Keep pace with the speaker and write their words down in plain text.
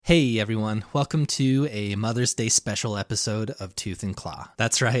Hey everyone, welcome to a Mother's Day special episode of Tooth and Claw.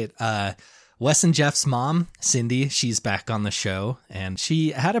 That's right, Wes and Jeff's mom, Cindy, she's back on the show, and she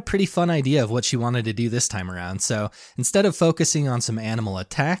had a pretty fun idea of what she wanted to do this time around. So instead of focusing on some animal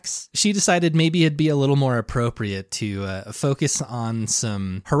attacks, she decided maybe it'd be a little more appropriate to focus on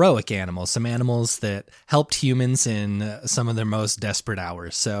some heroic animals, some animals that helped humans in some of their most desperate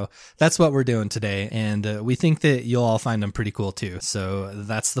hours. So that's what we're doing today, and we think that you'll all find them pretty cool too. So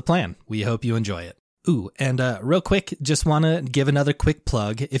that's the plan. We hope you enjoy it. Ooh, and real quick, just want to give another quick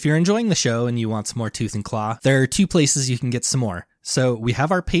plug. If you're enjoying the show and you want some more Tooth and Claw, there are two places you can get some more. So we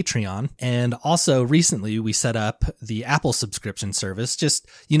have our Patreon, and also recently we set up the Apple subscription service, just,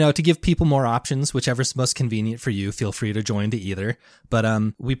 to give people more options, whichever's most convenient for you. Feel free to join to either. But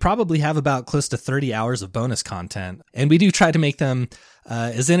we probably have about close to 30 hours of bonus content, and we do try to make them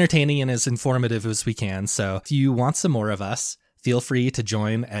as entertaining and as informative as we can. So if you want some more of us, feel free to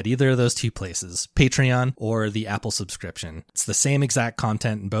join at either of those two places, Patreon or the Apple subscription. It's the same exact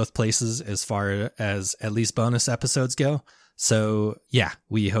content in both places as far as at least bonus episodes go. So yeah,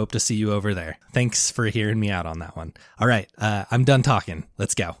 we hope to see you over there. Thanks for hearing me out on that one. All right, I'm done talking.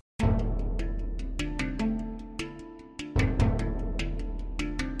 Let's go.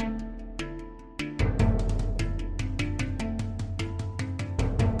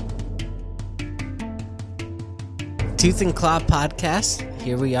 Tooth and Claw podcast.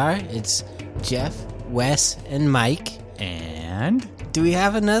 Here we are. It's Jeff, Wes, and Mike. And do we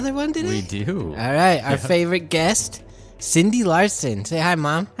have another one today? we do. All right. Our favorite guest, Cindy Larson. Say hi,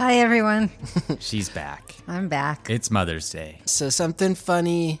 Mom. Hi, everyone. She's back. I'm back. It's Mother's Day. So something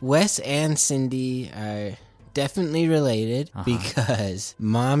funny. Wes and Cindy are definitely related because,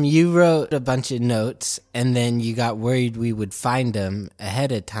 Mom, you wrote a bunch of notes and then you got worried we would find them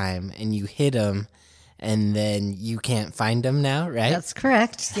ahead of time and you hid them. And then you can't find them now, right? That's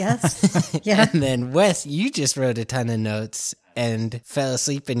correct. Yes. Yeah. And then, Wes, you just wrote a ton of notes and fell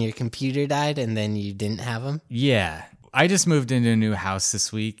asleep and your computer died and then you didn't have them? Yeah. I just moved into a new house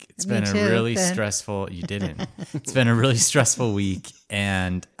this week. It's been a really stressful... You didn't. It's been a really stressful week,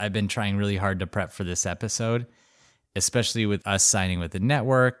 and I've been trying really hard to prep for this episode, especially with us signing with the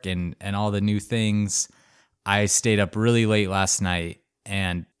network and all the new things. I stayed up really late last night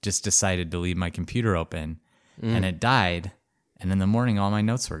and just decided to leave my computer open, and it died. And in the morning, all my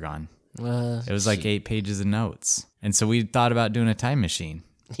notes were gone. It was like 8 pages of notes. And so we thought about doing a time machine.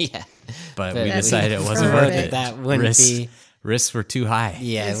 Yeah. But we decided it wasn't worth it. That wouldn't be... Risks were too high.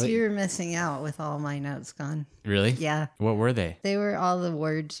 Yeah. Because you were missing out with all my notes gone. Really? Yeah. What were they? They were all the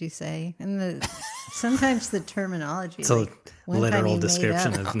words you say. And sometimes the terminology. It's a literal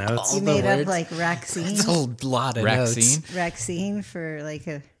description of notes. You made up like vaccine. It's a lot of notes. Vaccine for like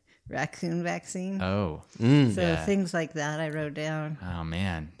a raccoon vaccine. Oh. So things like that I wrote down. Oh,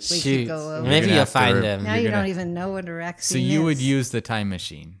 man. We could go over. Maybe you'll find them. Now you don't even know what a vaccine is. So you would use the time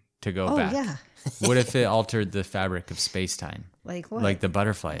machine to go back? Oh, yeah. What if it altered the fabric of space-time? Like what? Like the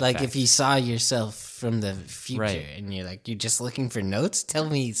butterfly Like effect. if you saw yourself from the future Right. and you're like, you're just looking for notes? Tell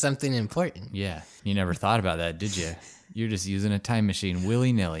me something important. Yeah. You never thought about that, did you? You're just using a time machine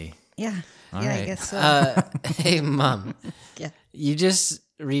willy-nilly. Yeah. All I right. guess so. Hey, Mom. Yeah. You just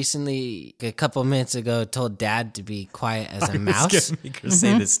recently, a couple minutes ago, told Dad to be quiet as a mouse. I was gonna make her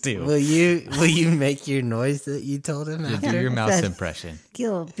say this too. Will you make your noise that you told him Do after? your mouse Said- impression.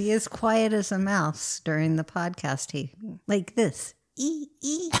 Gil, be as quiet as a mouse during the podcast. Like this. E,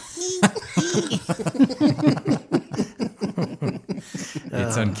 e, e, e.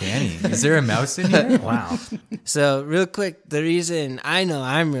 It's uncanny. Is there a mouse in here? Wow. So, real quick, the reason I know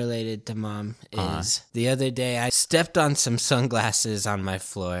I'm related to Mom is the other day I stepped on some sunglasses on my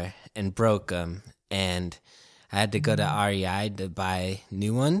floor and broke them, and I had to go to REI to buy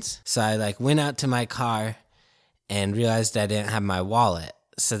new ones. So I went out to my car and realized I didn't have my wallet.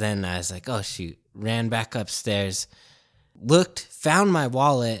 So then I was like, oh shoot, ran back upstairs, looked, found my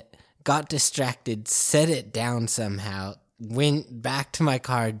wallet, got distracted, set it down somehow, went back to my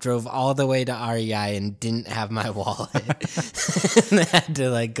car, drove all the way to REI and didn't have my wallet. And I had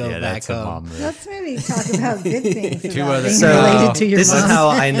to go back that's a home. mom move. Let's maybe talk about good things Two about other- being So, related to your This mom. is how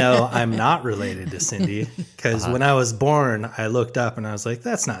I know I'm not related to Cindy, because when I was born, I looked up and I was like,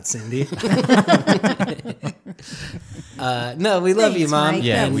 that's not Cindy. No, we love you, Thanks, Mom. Mike.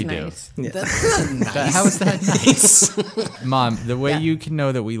 Yeah, That was we do. nice. That's not nice. How is that nice? Mom, the way you can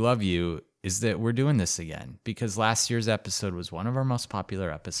know that we love you is that we're doing this again, because last year's episode was one of our most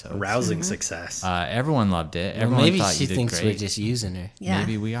popular episodes. Rousing success. Everyone loved it. Well, Everyone maybe thought she you did thinks great. we're just using her. Yeah.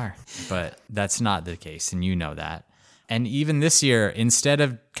 Maybe we are, but that's not the case, and you know that. And even this year, instead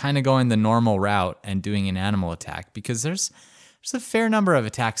of kind of going the normal route and doing an animal attack, because there's there's a fair number of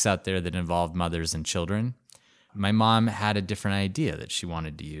attacks out there that involve mothers and children. My mom had a different idea that she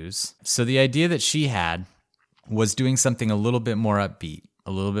wanted to use. So the idea that she had was doing something a little bit more upbeat,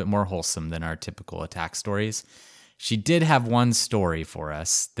 a little bit more wholesome than our typical attack stories. She did have one story for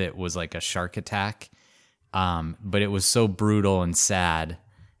us that was like a shark attack, but it was so brutal and sad.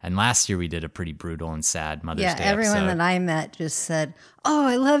 And last year we did a pretty brutal and sad Mother's Day episode. Yeah, everyone that I met just said, "Oh,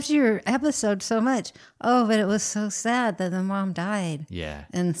 I loved your episode so much. Oh, but it was so sad that the mom died." Yeah.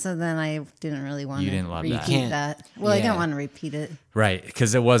 And so then I didn't really want to repeat that. Well, I didn't want to repeat it. Right,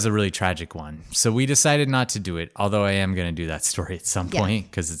 because it was a really tragic one. So we decided not to do it, although I am going to do that story at some point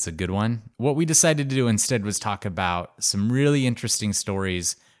because it's a good one. What we decided to do instead was talk about some really interesting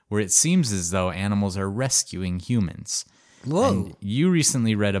stories where it seems as though animals are rescuing humans. Whoa. And you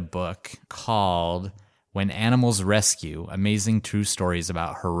recently read a book called When Animals Rescue, Amazing True Stories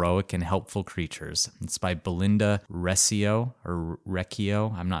About Heroic and Helpful Creatures. It's by Belinda Recchio, or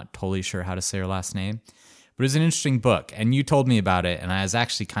Recchio. I'm not totally sure how to say her last name. But it was an interesting book, and you told me about it, and I was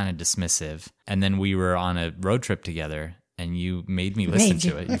actually kind of dismissive. And then we were on a road trip together, and you made me listen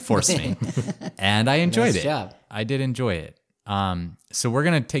to it. You forced me. And I enjoyed it. Job. I did enjoy it. So we're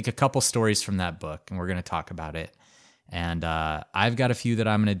going to take a couple stories from that book, and we're going to talk about it. And I've got a few that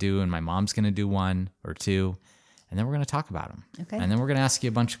I'm going to do, and my mom's going to do one or two, and then we're going to talk about them. Okay. And then we're going to ask you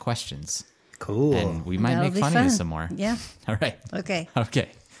a bunch of questions. Cool. And we might That'll make be fun of you fun. some more. Yeah. All right. Okay. Okay.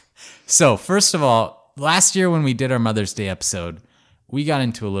 So first of all, last year when we did our Mother's Day episode, we got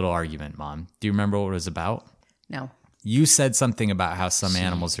into a little argument, Mom. Do you remember what it was about? No. You said something about how some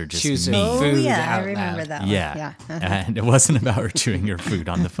animals are just choosing mean. food yeah, out I remember loud. that one. Yeah. Yeah. And it wasn't about her chewing her food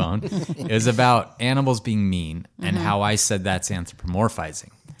on the phone. It was about animals being mean and how I said that's anthropomorphizing.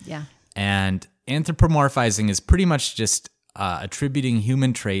 Yeah. And anthropomorphizing is pretty much just attributing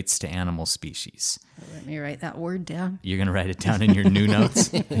human traits to animal species. Let me write that word down. You're going to write it down in your new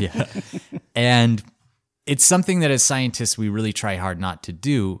notes? Yeah. And it's something that as scientists we really try hard not to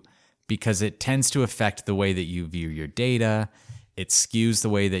do because it tends to affect the way that you view your data. It skews the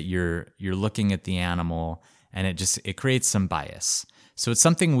way that you're looking at the animal, and it creates some bias. So it's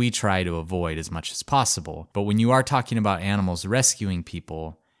something we try to avoid as much as possible. But when you are talking about animals rescuing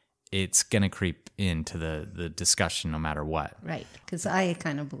people, it's going to creep into the discussion no matter what. Right. Because I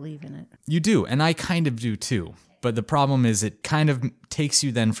kind of believe in it. You do, and I kind of do too. But the problem is it kind of takes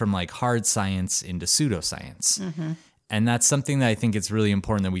you then from like hard science into pseudoscience. Mm-hmm. And that's something that I think it's really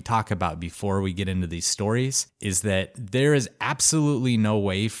important that we talk about before we get into these stories, is that there is absolutely no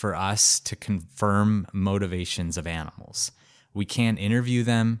way for us to confirm motivations of animals. We can't interview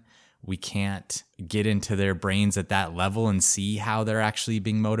them. We can't get into their brains at that level and see how they're actually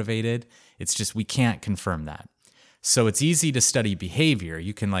being motivated. It's just we can't confirm that. So it's easy to study behavior.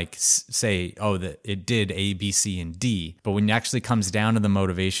 You can like say, oh, that it did A, B, C, and D. But when it actually comes down to the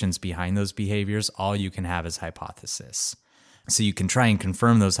motivations behind those behaviors, all you can have is hypothesis. So you can try and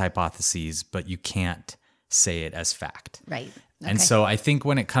confirm those hypotheses, but you can't say it as fact. Right. And so I think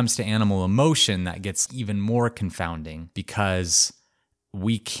when it comes to animal emotion, that gets even more confounding because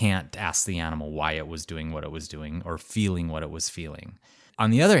we can't ask the animal why it was doing what it was doing or feeling what it was feeling. On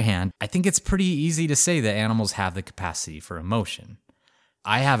the other hand, I think it's pretty easy to say that animals have the capacity for emotion.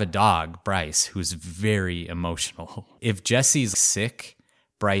 I have a dog, Bryce, who's very emotional. If Jessie's sick,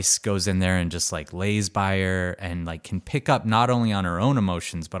 Bryce goes in there and just like lays by her and like can pick up not only on her own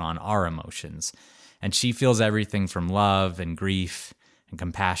emotions, but on our emotions. And she feels everything from love and grief and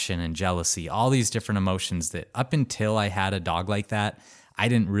compassion and jealousy, all these different emotions that up until I had a dog like that, I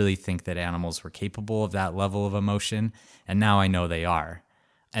didn't really think that animals were capable of that level of emotion. And now I know they are.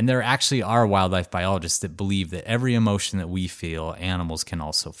 And there actually are wildlife biologists that believe that every emotion that we feel, animals can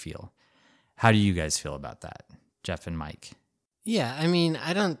also feel. How do you guys feel about that, Jeff and Mike? Yeah, I mean,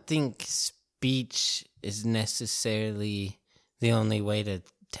 I don't think speech is necessarily the only way to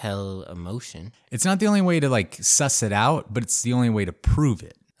tell emotion. It's not the only way to like suss it out, but it's the only way to prove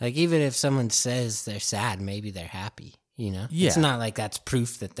it. Like even if someone says they're sad, maybe they're happy, you know? Yeah. It's not like that's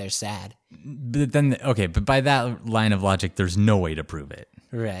proof that they're sad. But then, okay, but by that line of logic, there's no way to prove it.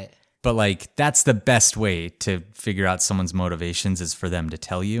 Right. But like, that's the best way to figure out someone's motivations is for them to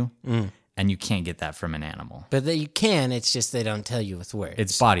tell you. And you can't get that from an animal. But that you can, it's just they don't tell you with words.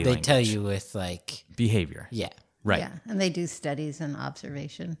 It's body language. They tell you with like, Behavior. yeah. Right. Yeah. And they do studies and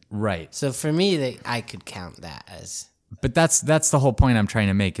observation. Right. So for me, I could count that as... But that's the whole point I'm trying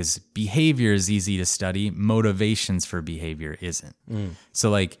to make is behavior is easy to study. Motivations for behavior isn't. So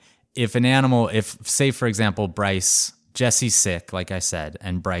like if an animal, say for example, Jessie's sick, like I said,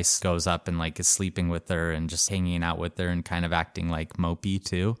 and Bryce goes up and like is sleeping with her and just hanging out with her and kind of acting like mopey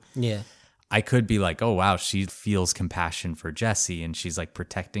too. Yeah. I could be like, oh, wow, she feels compassion for Jessie and she's like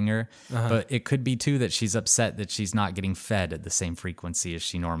protecting her. But it could be too that she's upset that she's not getting fed at the same frequency as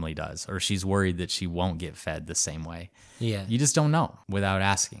she normally does, or she's worried that she won't get fed the same way. Yeah. You just don't know without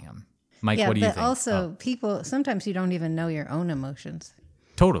asking them. Mike, Yeah, what do you but think? also people, sometimes you don't even know your own emotions.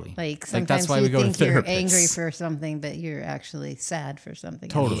 Totally. Like that's sometimes why you we go think to you're therapists. angry for something, but you're actually sad for something.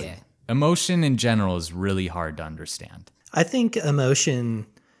 Totally. Yeah. Emotion in general is really hard to understand. I think emotion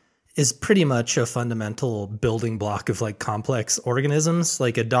is pretty much a fundamental building block of like complex organisms.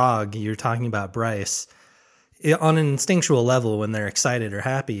 Like a dog, you're talking about Bryce. On an instinctual level, when they're excited or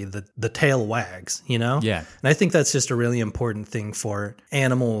happy, the tail wags, you know? Yeah. And I think that's just a really important thing for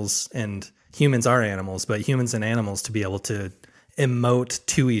animals, and humans are animals, but humans and animals to be able to emote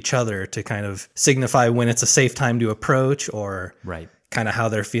to each other to kind of signify when it's a safe time to approach, or Right. kind of how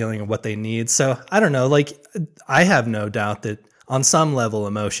they're feeling and what they need. So I don't know, like I have no doubt that on some level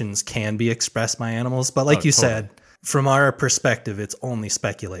emotions can be expressed by animals, but like you said, from our perspective, it's only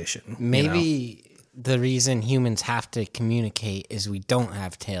speculation. Maybe the reason humans have to communicate is we don't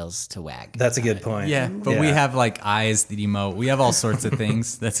have tails to wag. That's a good point. Yeah, but we have like eyes that emote. We have all sorts of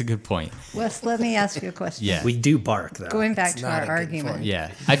things. That's a good point. Wes, let me ask you a question. Yeah. We do bark though. Going back to not a our good argument.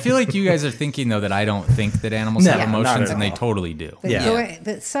 Yeah. I feel like you guys are thinking, though, that I don't think that animals No, have not emotions, at and they all. totally do. But, Yeah.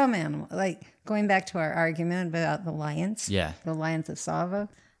 but some animal, like going back to our argument about the lions. Yeah. The lions of Tsavo.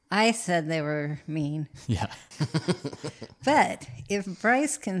 I said they were mean. Yeah. But if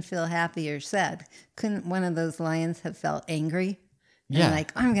Bryce can feel happy or sad, couldn't one of those lions have felt angry? And Yeah.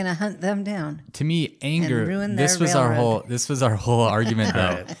 like, I'm going to hunt them down. To me, anger, ruin this their was our railroad. whole argument,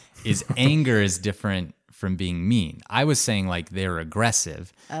 though, is anger is different from being mean. I was saying like they're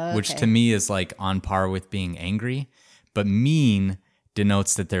aggressive, which to me is like on par with being angry, but mean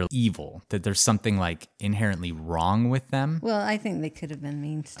denotes that they're evil, that there's something like inherently wrong with them. Well, I think they could have been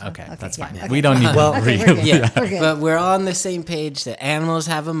mean still. Okay, that's yeah, fine. okay. We don't need Well, to Okay, agree. we're good. Yeah, We're good. but we're all on the same page that animals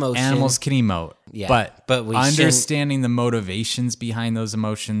have emotion. Animals can emote, Yeah, but we understanding the motivations behind those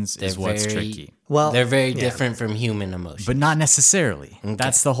emotions is They're what's very- tricky. Well, they're very different from human emotion. But not necessarily.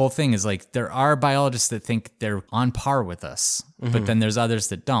 That's the whole thing, is like there are biologists that think they're on par with us, but then there's others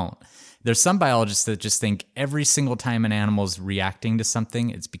that don't. There's some biologists that just think every single time an animal's reacting to something,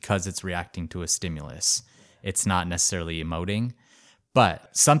 it's because it's reacting to a stimulus. It's not necessarily emoting.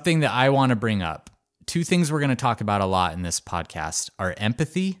 But something that I want to bring up, two things we're going to talk about a lot in this podcast are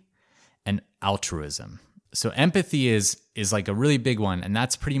empathy and altruism. So empathy is like a really big one, and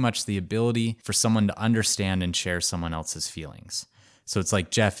that's pretty much the ability for someone to understand and share someone else's feelings. So it's like,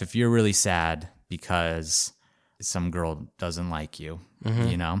 Jeff, if you're really sad because some girl doesn't like you,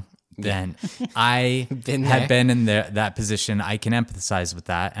 you know, then I have been in that position. I can empathize with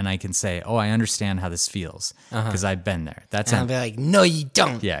that, and I can say, oh, I understand how this feels because I've been there. That's and I'll be like, no, you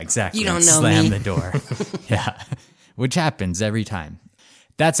don't. yeah, exactly. You don't know Slam me. the door. Yeah, which happens every time.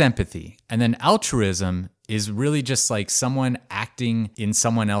 That's empathy. And then altruism is really just like someone acting in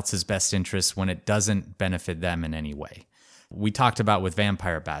someone else's best interest when it doesn't benefit them in any way. We talked about with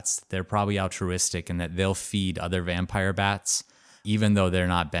vampire bats, they're probably altruistic in that they'll feed other vampire bats even though they're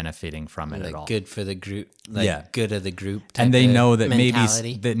not benefiting from it at all. Like good for the group, like Yeah. good of the group. Type And they of know that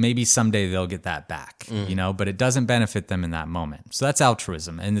mentality. maybe someday they'll get that back, you know, but it doesn't benefit them in that moment. So that's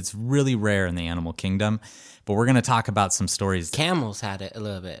altruism, and it's really rare in the animal kingdom. But we're going to talk about some stories. Camels had it a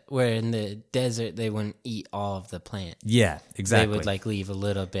little bit, where in the desert they wouldn't eat all of the plant. Yeah, exactly. They would like leave a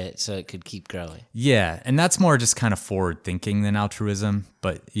little bit so it could keep growing. Yeah, and that's more just kind of forward thinking than altruism,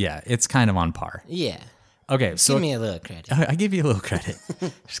 but yeah, it's kind of on par. Yeah. Okay, so Give me a little credit. I give you a little credit.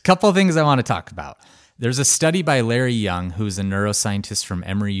 There's a couple of things I want to talk about. There's a study by Larry Young, who's a neuroscientist from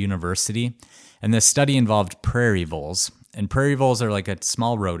Emory University, and this study involved prairie voles. And prairie voles are like a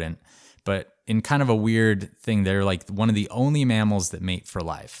small rodent, but in kind of a weird thing, they're like one of the only mammals that mate for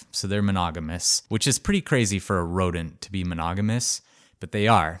life. So they're monogamous, which is pretty crazy for a rodent to be monogamous, but they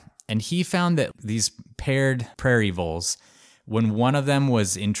are. And he found that these paired prairie voles, when one of them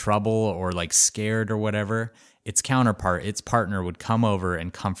was in trouble or like scared or whatever, its counterpart, its partner, would come over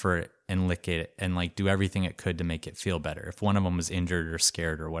and comfort and lick it and like do everything it could to make it feel better if one of them was injured or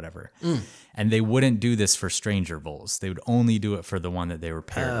scared or whatever. And they wouldn't do this for stranger voles. They would only do it for the one that they were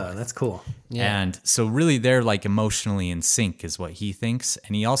paired with. Oh, that's cool. And so really they're like emotionally in sync is what he thinks.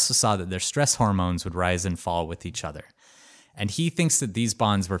 And he also saw that their stress hormones would rise and fall with each other. And he thinks that these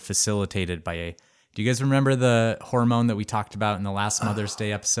bonds were facilitated by do you guys remember the hormone that we talked about in the last Mother's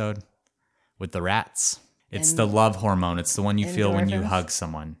Day episode with the rats? It's the love hormone. It's the one you feel when you Endorphins? hug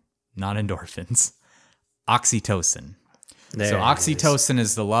someone. Not endorphins. Oxytocin. There So it is. oxytocin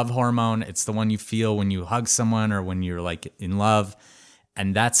is the love hormone. It's the one you feel when you hug someone or when you're like in love.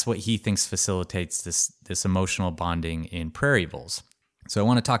 And that's what he thinks facilitates this emotional bonding in prairie voles. So I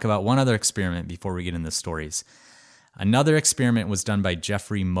want to talk about one other experiment before we get into the stories. Another experiment was done by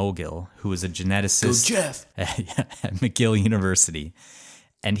Jeffrey Mogill, who was a geneticist at McGill University.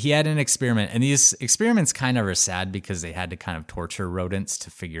 And he had an experiment, and these experiments kind of are sad because they had to kind of torture rodents to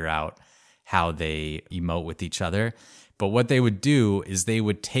figure out how they emote with each other. But what they would do is they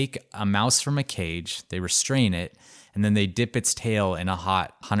would take a mouse from a cage, they restrain it, and then they dip its tail in a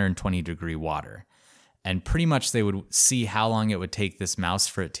hot 120-degree water. And pretty much they would see how long it would take this mouse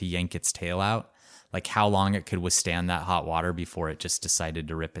for it to yank its tail out, like how long it could withstand that hot water before it just decided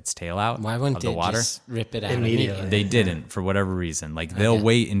to rip its tail out. Why wouldn't of the it water. Just rip it out Immediately? They didn't, for whatever reason. Like they'll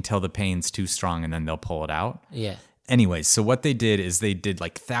wait until the pain's too strong and then they'll pull it out. Yeah. Anyways, so what they did is they did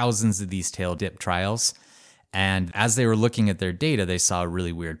like thousands of these tail dip trials. And as they were looking at their data, they saw a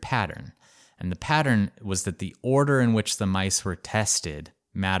really weird pattern. And the pattern was that the order in which the mice were tested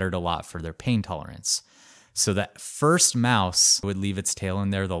mattered a lot for their pain tolerance. So that first mouse would leave its tail in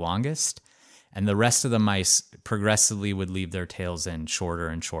there the longest, and the rest of the mice progressively would leave their tails in shorter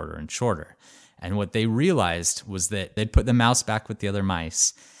and shorter and shorter. And what they realized was that they'd put the mouse back with the other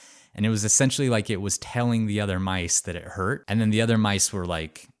mice, and it was essentially like it was telling the other mice that it hurt. And then the other mice were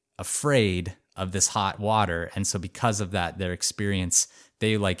like afraid of this hot water. And so because of that, their experience,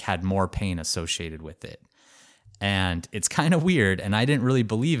 they like had more pain associated with it. And it's kind of weird, and I didn't really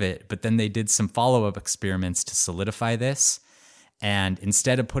believe it, but then they did some follow-up experiments to solidify this. And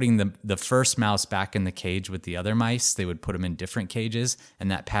instead of putting the first mouse back in the cage with the other mice, they would put them in different cages, and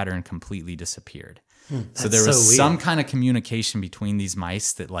that pattern completely disappeared. So there was some kind of communication between these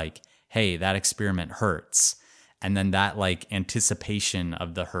mice that like, hey, that experiment hurts. And then that like anticipation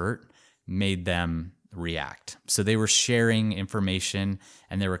of the hurt made them react. So they were sharing information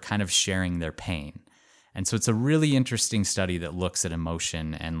and they were kind of sharing their pain. And so it's a really interesting study that looks at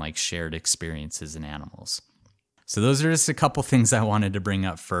emotion and like shared experiences in animals. So those are just a couple things I wanted to bring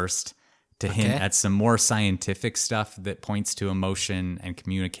up first to hint at some more scientific stuff that points to emotion and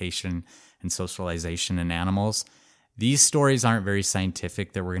communication and socialization in animals. These stories aren't very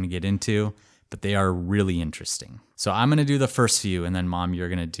scientific that we're going to get into, but they are really interesting. So I'm going to do the first few, and then Mom, you're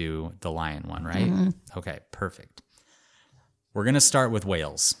going to do the lion one, right? Mm-hmm. Okay, perfect. We're going to start with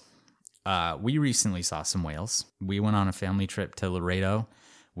whales. We recently saw some whales. We went on a family trip to Laredo.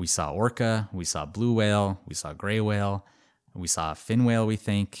 We saw orca, we saw blue whale, we saw gray whale, we saw fin whale, we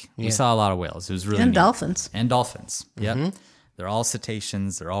think. Yeah. We saw a lot of whales. It was really neat. Dolphins. And dolphins. Mm-hmm. Yep. They're all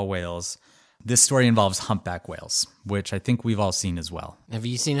cetaceans. They're all whales. This story involves humpback whales, which I think we've all seen as well. Have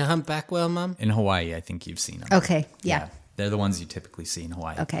you seen a humpback whale, Mom? In Hawaii, I think you've seen them. Okay, yeah. They're the ones you typically see in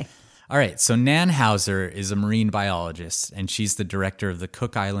Hawaii. Okay. All right, so Nan Hauser is a marine biologist, and she's the director of the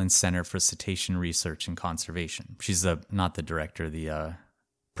Cook Islands Center for Cetacean Research and Conservation. She's not the director, the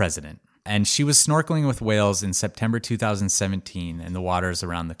president. And she was snorkeling with whales in September 2017 in the waters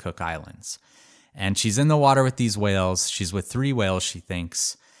around the Cook Islands. And she's in the water with these whales. She's with 3 whales, she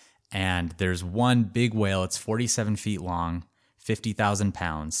thinks. And there's one big whale, it's 47 feet long, 50,000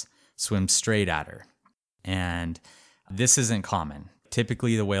 pounds, swims straight at her. And this isn't common.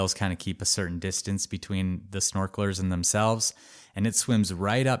 Typically, the whales kind of keep a certain distance between the snorkelers and themselves. And it swims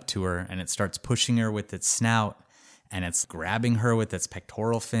right up to her, and it starts pushing her with its snout. And it's grabbing her with its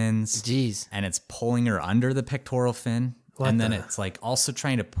pectoral fins. Jeez. And it's pulling her under the pectoral fin. Then it's like also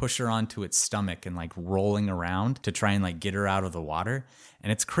trying to push her onto its stomach and like rolling around to try and like get her out of the water.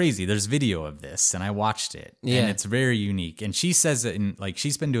 And it's crazy. There's video of this and I watched it. Yeah. And it's very unique. And she says that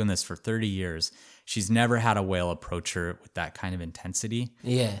she's been doing this for 30 years. She's never had a whale approach her with that kind of intensity.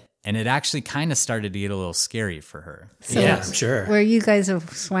 Yeah. And it actually kind of started to get a little scary for her. So yeah, I'm sure. Where you guys have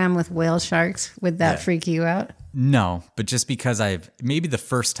swam with whale sharks, would that freak you out? No, but just because maybe the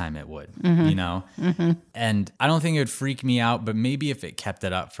first time it would, you know? Mm-hmm. And I don't think it would freak me out, but maybe if it kept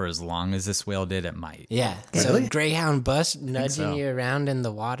it up for as long as this whale did, it might. Yeah. Really? So Greyhound bus nudging you around in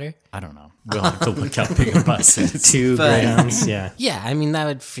the water? I don't know. We'll have to look how big a bus is. 2 greyhounds, yeah. Yeah, I mean, that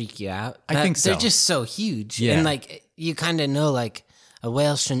would freak you out. I think so. They're just so huge. Yeah. And like, you kind of know like, a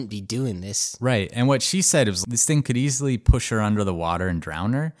whale shouldn't be doing this. Right. And what she said was this thing could easily push her under the water and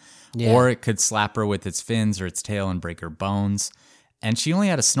drown her, or it could slap her with its fins or its tail and break her bones. And she only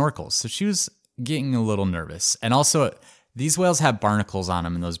had a snorkel, so she was getting a little nervous. And also, these whales have barnacles on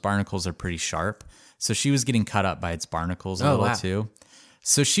them, and those barnacles are pretty sharp. So she was getting cut up by its barnacles a little too.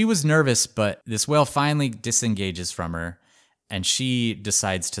 So she was nervous, but this whale finally disengages from her. And she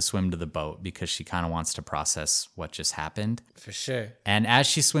decides to swim to the boat because she kind of wants to process what just happened. For sure. And as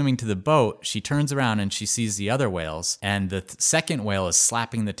she's swimming to the boat, she turns around and she sees the other whales. And the second whale is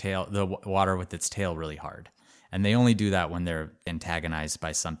slapping the water with its tail really hard. And they only do that when they're antagonized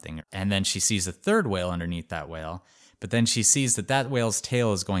by something. And then she sees a third whale underneath that whale, but then she sees that whale's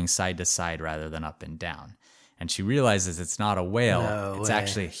tail is going side to side rather than up and down. And she realizes it's not a whale, it's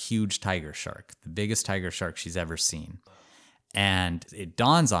actually a huge tiger shark, the biggest tiger shark she's ever seen. And it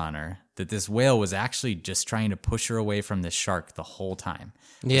dawns on her that this whale was actually just trying to push her away from this shark the whole time.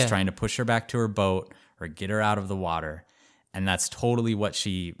 It was trying to push her back to her boat or get her out of the water. And that's totally what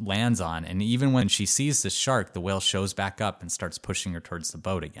she lands on. And even when she sees the shark, the whale shows back up and starts pushing her towards the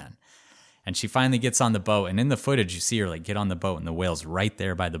boat again. And she finally gets on the boat. And in the footage, you see her like get on the boat and the whale's right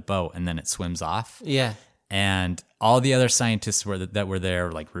there by the boat, and then it swims off. Yeah. And all the other scientists that were there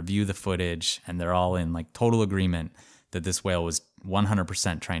like review the footage, and they're all in like total agreement that this whale was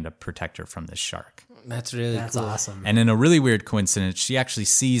 100% trying to protect her from this shark. That's really cool. Awesome. And in a really weird coincidence, she actually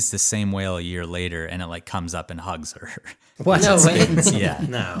sees the same whale a year later, and it like comes up and hugs her. What? No way. Yeah.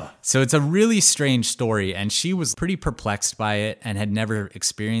 No. So it's a really strange story, and she was pretty perplexed by it and had never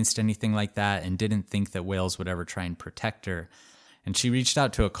experienced anything like that and didn't think that whales would ever try and protect her. And she reached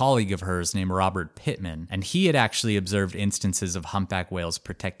out to a colleague of hers named Robert Pittman, and he had actually observed instances of humpback whales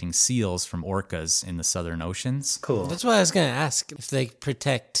protecting seals from orcas in the southern oceans. Cool. That's what I was going to ask, if they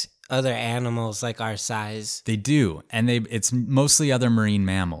protect other animals like our size. They do, and it's mostly other marine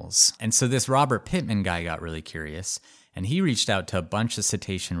mammals. And so this Robert Pittman guy got really curious, and he reached out to a bunch of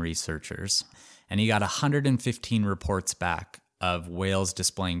cetacean researchers, and he got 115 reports back of whales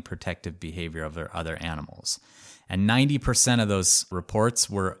displaying protective behavior of their other animals. And 90% of those reports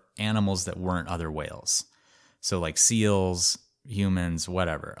were animals that weren't other whales. So like seals, humans,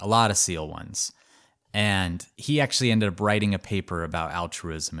 whatever, a lot of seal ones. And he actually ended up writing a paper about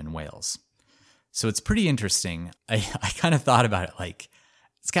altruism in whales. So it's pretty interesting. I kind of thought about it like,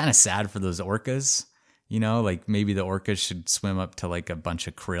 it's kind of sad for those orcas. You know, like maybe the orcas should swim up to like a bunch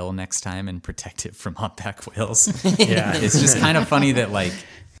of krill next time and protect it from humpback whales. Yeah. It's just kind of funny that like,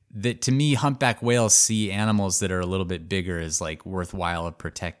 that to me, humpback whales see animals that are a little bit bigger as like worthwhile of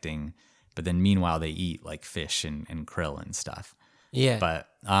protecting, but then meanwhile they eat like fish and krill and stuff. Yeah. But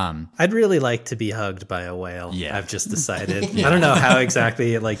I'd really like to be hugged by a whale. Yeah. I've just decided. I don't know how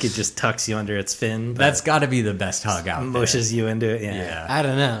exactly it just tucks you under its fin. But that's got to be the best hug out there. mushes you into it. Yeah. Yeah. I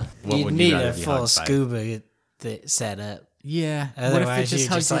don't know. What You'd would you need rather a be full hugged by? scuba setup. Yeah. Otherwise, you're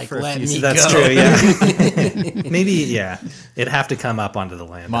just like, let me That's go. true. Yeah. Maybe. Yeah. It'd have to come up onto the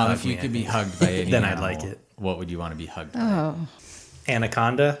land. to Mom, hug if you me, could I be think. hugged by any Then I'd animal, like it. what would you want to be hugged by? Oh,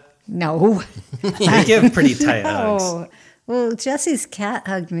 Anaconda. no. They give pretty tight hugs. Oh, well, Jesse's cat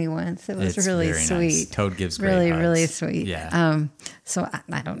hugged me once. It was It's really very sweet. nice. Toad gives great really, hugs. really sweet. Yeah. So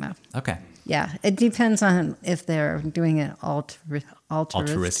I don't know. Okay. Yeah, it depends on if they're doing it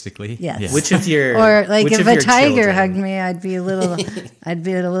Altruistically? Yes. Yeah. Which of your Or like which if of a your tiger children- hugged me, I'd be a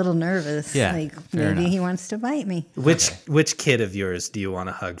little nervous. Yeah, Like fair maybe enough. he wants to bite me Which kid of yours do you want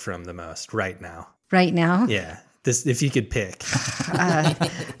to hug from the most right now? right now. Yeah. This if you could pick.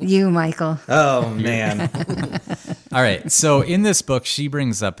 You, Michael. Oh man. All right. So in this book, she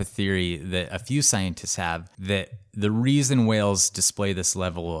brings up a theory that a few scientists have that the reason whales display this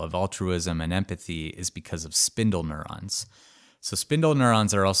level of altruism and empathy is because of spindle neurons. So spindle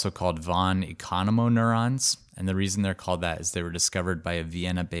neurons are also called von Economo neurons. And the reason they're called that is they were discovered by a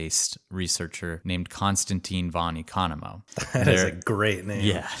Vienna-based researcher named Konstantin von Economo. That is a great name.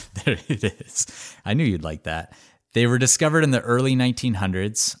 Yeah, there it is. I knew you'd like that. They were discovered in the early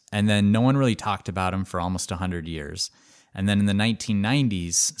 1900s, and then no one really talked about them for almost 100 years. And then in the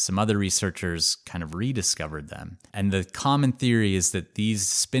 1990s, some other researchers kind of rediscovered them. And the common theory is that these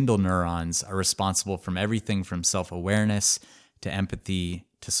spindle neurons are responsible for everything from self-awareness to empathy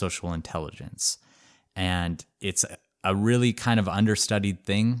to social intelligence. And it's a really kind of understudied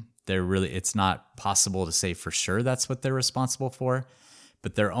thing. It's not possible to say for sure that's what they're responsible for,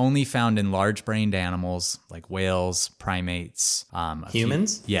 but they're only found in large-brained animals like whales, primates.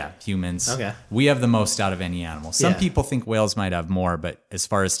 Humans? Humans. Okay. We have the most out of any animal. Some Yeah. people think whales might have more, but as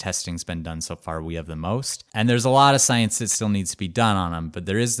far as testing's been done so far, we have the most. And there's a lot of science that still needs to be done on them, but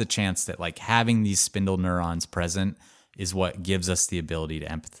there is the chance that like having these spindle neurons present is what gives us the ability to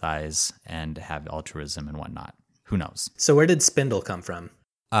empathize and have altruism and whatnot. Who knows? So where did spindle come from?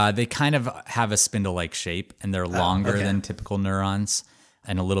 They kind of have a spindle-like shape, and they're longer okay. than typical neurons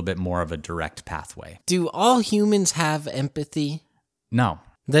and a little bit more of a direct pathway. Do all humans have empathy? No.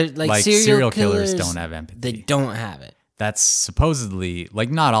 They're like serial killers don't have empathy. They don't have it. That's supposedly,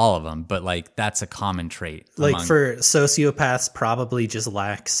 like, not all of them, but like that's a common trait. Like for sociopaths, probably just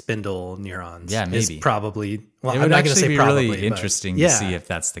lack spindle neurons. Yeah, Is maybe. probably Well, It I'm would not going to actually say be probably, really but interesting yeah, to see if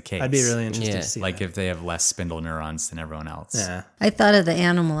that's the case. I'd be really interested Yeah. to see like that. if they have less spindle neurons than everyone else. Yeah. I thought of the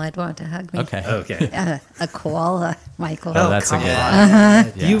animal I'd want to hug me. Okay. Okay. A koala, Michael. Oh, that's a come good on.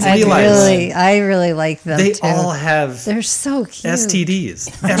 one. You I realize really like them they too. all have They're so cute.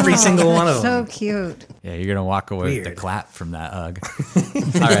 STDs. Every single one of So them. cute. Yeah, you're gonna walk away with Weird. the clap from that hug.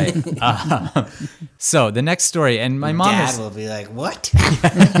 All right. So the next story, and my mom Dad is will be like, "What?"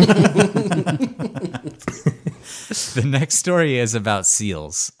 the next story is about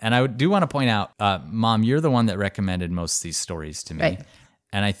seals, and I do want to point out, Mom, you're the one that recommended most of these stories to me, Right.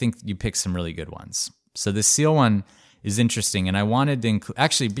 and I think you picked some really good ones. So the seal one is interesting, and I wanted to include.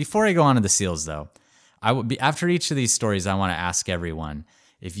 Actually, before I go on to the seals, though, I would be after each of these stories. I want to ask everyone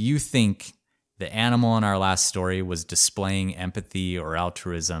if you think the animal in our last story was displaying empathy or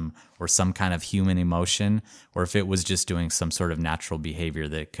altruism or some kind of human emotion, or if it was just doing some sort of natural behavior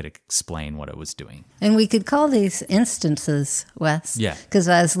that could explain what it was doing. And we could call these instances, Wes. Yeah. Because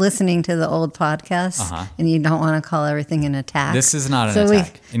I was listening to the old podcast, and you don't want to call everything an attack. This is not an So we-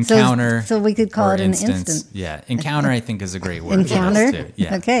 attack. Encounter. So we could call or it an instance. instant. Yeah. Encounter, I think, is a great word. for this, Encounter? too.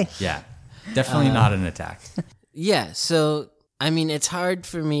 Yeah. Okay. Yeah. Definitely not an attack. Yeah, so I mean, it's hard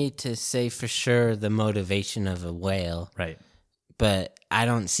for me to say for sure the motivation of a whale, Right. but I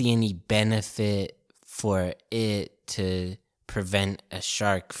don't see any benefit for it to prevent a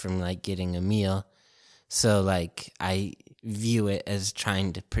shark from like getting a meal. So like I view it as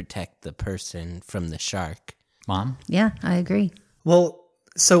trying to protect the person from the shark. Mom? Yeah, I agree. Well,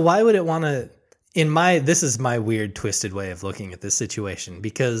 so why would it want to? This is my weird, twisted way of looking at this situation,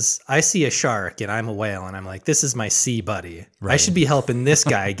 because I see a shark and I'm a whale and I'm like, this is my sea buddy. I should be helping this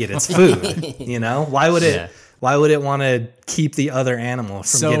guy get its food. You know, why would it? Yeah. Why would it want to keep the other animal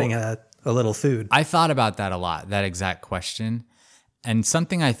from So- getting a little food? I thought about that a lot, that exact question. And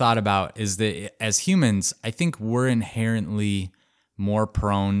something I thought about is that as humans, I think we're inherently more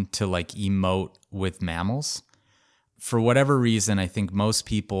prone to like emote with mammals. For whatever reason, I think most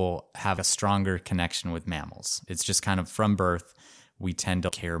people have a stronger connection with mammals. It's just kind of from birth, we tend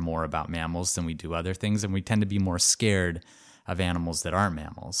to care more about mammals than we do other things, and we tend to be more scared of animals that aren't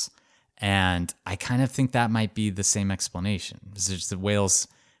mammals. And I kind of think that might be the same explanation. It's just that whales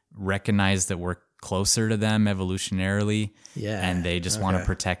recognize that we're closer to them evolutionarily, Yeah, and they just want to okay.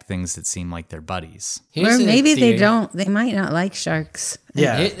 protect things that seem like their buddies. Here's Or a maybe they theory. don't. They might not like sharks.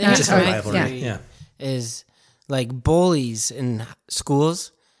 Yeah, Here's just my for rivalry. theory. Yeah. Is like bullies in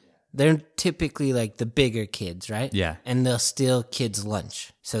schools, they're typically like the bigger kids, right? Yeah. And they'll steal kids'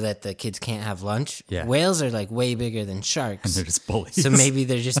 lunch so that the kids can't have lunch. Yeah. Whales are like way bigger than sharks. And they're just bullies. So maybe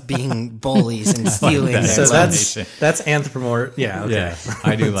they're just being bullies and stealing that. their So lunch. that's anthropomorph. Yeah. Okay. Yeah,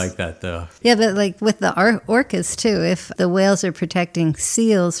 I do like that though. Yeah, but like with the orcas too, if the whales are protecting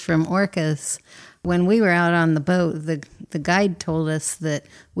seals from orcas, when we were out on the boat, the guide told us that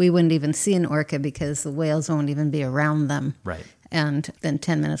we wouldn't even see an orca because the whales won't even be around them. Right. And then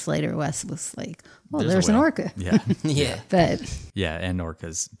 10 minutes later, Wes was like, well, There's a there's an whale. orca. Yeah. Yeah. But Yeah, and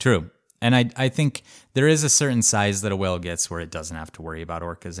orcas. True. And I think there is a certain size that a whale gets where it doesn't have to worry about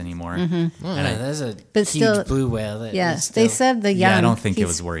orcas anymore. Mm-hmm. Oh, yeah, there's a But huge still- blue whale. That yeah, is they still- said the young. Yeah, I don't think it he's-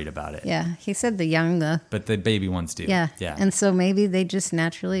 was worried about it. Yeah, he said the young, But the baby ones do. yeah. Yeah. And so maybe they just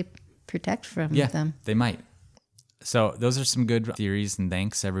naturally protect from yeah, them. they might. So those are some good theories, and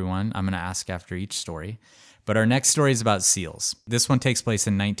thanks everyone. I'm going to ask after each story. But our next story is about seals. This one takes place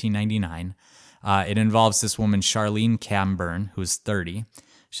in 1999. It involves this woman, Charlene Camburn, who's 30.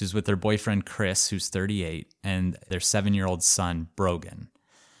 She's with her boyfriend, Chris, who's 38, and their 7-year-old son, Brogan,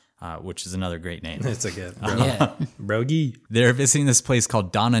 which is another great name. It's a good Yeah. Brogy. They're visiting this place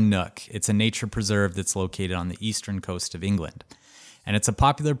called Donna Nook. It's a nature preserve that's located on the eastern coast of England. And it's a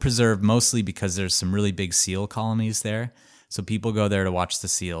popular preserve mostly because there's some really big seal colonies there. So people go there to watch the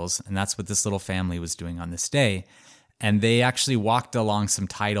seals. And that's what this little family was doing on this day. And they actually walked along some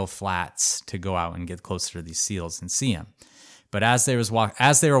tidal flats to go out and get closer to these seals and see them. But as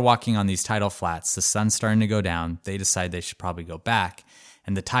they were walking on these tidal flats, the sun's starting to go down. They decide they should probably go back.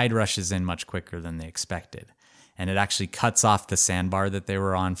 And the tide rushes in much quicker than they expected. And it actually cuts off the sandbar that they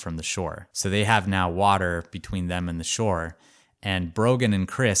were on from the shore. So they have now water between them and the shore. And Brogan and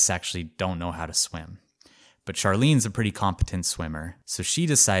Chris actually don't know how to swim. But Charlene's a pretty competent swimmer. So she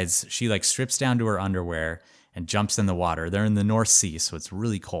decides, she like strips down to her underwear and jumps in the water. They're in the North Sea, so it's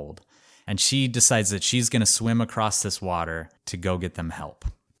really cold. And she decides that she's going to swim across this water to go get them help.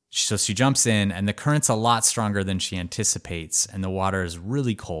 So she jumps in, and the current's a lot stronger than she anticipates, and the water is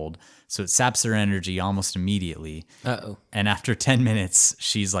really cold, so it saps her energy almost immediately. Uh-oh. And after 10 minutes,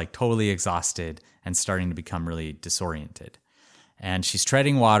 she's like totally exhausted and starting to become really disoriented. And she's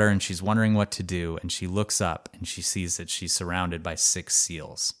treading water and she's wondering what to do. And she looks up and she sees that she's surrounded by 6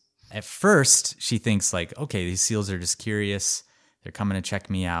 seals. At first, she thinks like, okay, these seals are just curious. They're coming to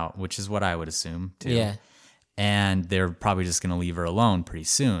check me out, which is what I would assume too. Yeah. And they're probably just going to leave her alone pretty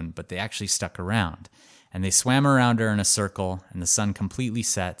soon. But they actually stuck around. And they swam around her in a circle and the sun completely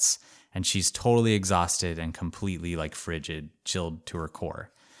sets. And she's totally exhausted and completely like frigid, chilled to her core.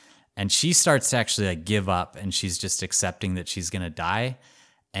 And she starts to actually like give up and she's just accepting that she's going to die.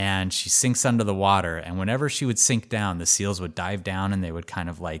 And she sinks under the water. And whenever she would sink down, the seals would dive down and they would kind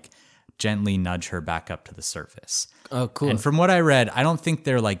of like gently nudge her back up to the surface. Oh, cool. And from what I read, I don't think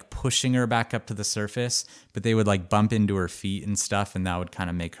they're like pushing her back up to the surface, but they would like bump into her feet and stuff. And that would kind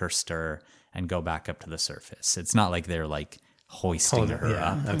of make her stir and go back up to the surface. It's not like they're like hoisting her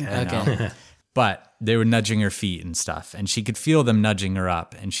up. Okay. But they were nudging her feet and stuff, and she could feel them nudging her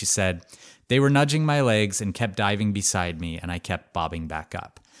up. And she said, they were nudging my legs and kept diving beside me, and I kept bobbing back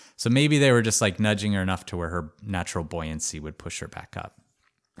up. So maybe they were just like nudging her enough to where her natural buoyancy would push her back up.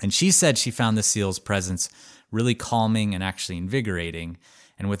 And she said she found the seals' presence really calming and actually invigorating,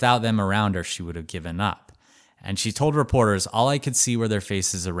 and without them around her, she would have given up. And she told reporters, all I could see were their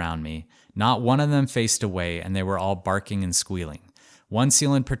faces around me. Not one of them faced away, and they were all barking and squealing. One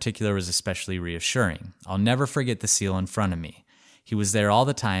seal in particular was especially reassuring. I'll never forget the seal in front of me. He was there all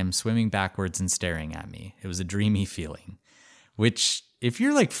the time, swimming backwards and staring at me. It was a dreamy feeling. Which, if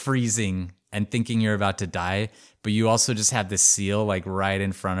you're like freezing and thinking you're about to die, but you also just have this seal like right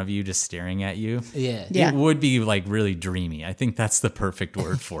in front of you just staring at you, Yeah. it would be like really dreamy. I think that's the perfect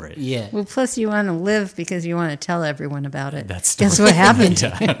word for it. Yeah. Well, plus you want to live because you want to tell everyone about it. That's Guess what happened?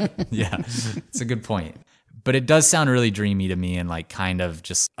 Yeah, it's a good point. But it does sound really dreamy to me and like kind of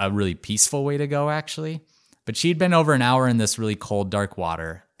just a really peaceful way to go, actually. But she'd been over an hour in this really cold, dark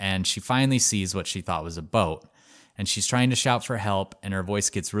water, and she finally sees what she thought was a boat. And she's trying to shout for help, and her voice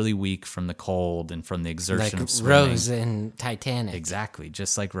gets really weak from the cold and from the exertion Like of swimming. Rose in Titanic. Exactly,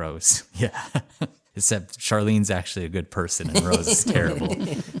 just like Rose. Yeah. Except Charlene's actually a good person and Rose is terrible.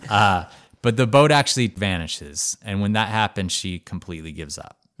 But the boat actually vanishes. And when that happens, she completely gives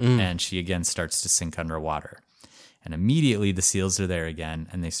up. And she again starts to sink underwater. And immediately the seals are there again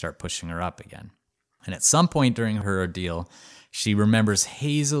and they start pushing her up again. And at some point during her ordeal, she remembers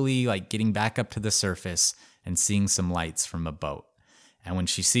hazily like getting back up to the surface and seeing some lights from a boat. And when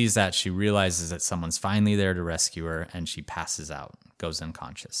she sees that, she realizes that someone's finally there to rescue her and she passes out, goes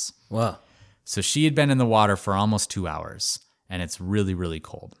unconscious. Whoa. So she had been in the water for almost 2 hours and it's really, really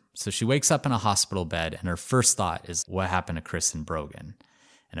cold. So she wakes up in a hospital bed and her first thought is what happened to Chris and Brogan.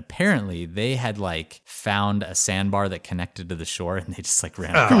 And apparently they had like found a sandbar that connected to the shore and they just like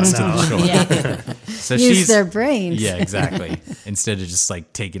ran across to the shore. Yeah. So Use their brains. Yeah, exactly. Instead of just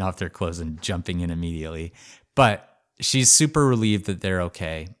like taking off their clothes and jumping in immediately. But she's super relieved that they're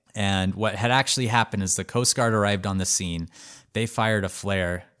okay. And what had actually happened is the Coast Guard arrived on the scene. They fired a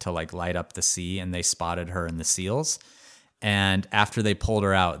flare to like light up the sea and they spotted her and the seals. And after they pulled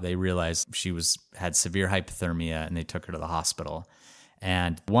her out, they realized she had severe hypothermia and they took her to the hospital.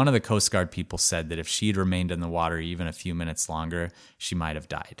 And one of the Coast Guard people said that if she'd remained in the water even a few minutes longer, she might have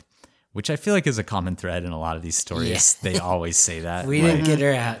died, which I feel like is a common thread in a lot of these stories. Yeah. They always say that. We didn't get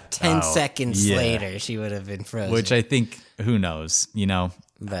her out. 10 seconds yeah. later, she would have been frozen. Which I think, who knows, you know?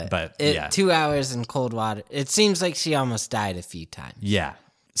 But yeah. 2 hours in cold water. It seems like she almost died a few times. Yeah.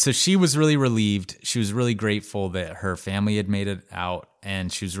 So she was really relieved. She was really grateful that her family had made it out,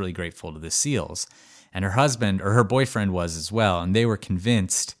 and she was really grateful to the seals. And her husband, or her boyfriend, was as well. And they were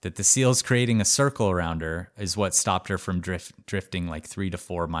convinced that the seals creating a circle around her is what stopped her from drifting like 3 to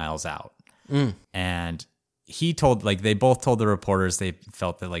 4 miles out. And they both told the reporters they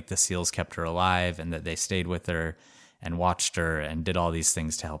felt that like the seals kept her alive and that they stayed with her and watched her and did all these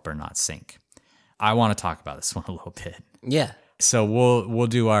things to help her not sink. I want to talk about this one a little bit. Yeah. So we'll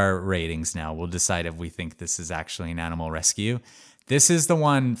do our ratings now. We'll decide if we think this is actually an animal rescue. This is the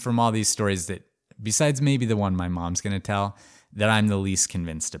one from all these stories that, besides maybe the one my mom's going to tell, that I'm the least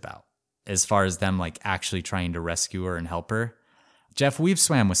convinced about as far as them like actually trying to rescue her and help her. Jeff, we've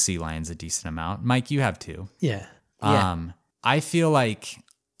swam with sea lions a decent amount. Mike, you have too. Yeah. I feel like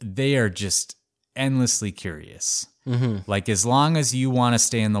they are just endlessly curious. Like as long as you want to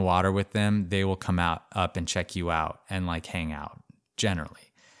stay in the water with them, they will come up and check you out and like hang out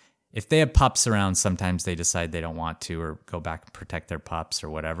generally. If they have pups around, sometimes they decide they don't want to or go back and protect their pups or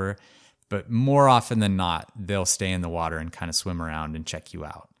whatever. But more often than not, they'll stay in the water and kind of swim around and check you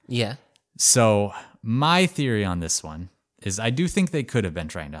out. Yeah. So my theory on this one is I do think they could have been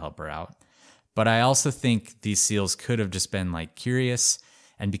trying to help her out. But I also think these seals could have just been like curious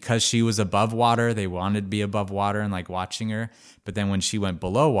And because she was above water, they wanted to be above water and like watching her. But then when she went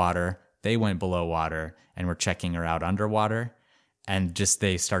below water, they went below water and were checking her out underwater. And just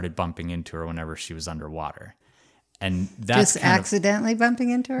they started bumping into her whenever she was underwater. And that's just accidentally bumping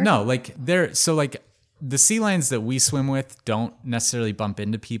into her? No, like the sea lions that we swim with don't necessarily bump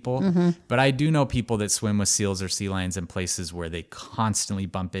into people, but I do know people that swim with seals or sea lions in places where they constantly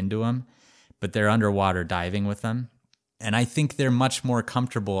bump into them, but they're underwater diving with them. And I think they're much more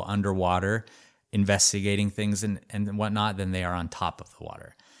comfortable underwater investigating things and whatnot than they are on top of the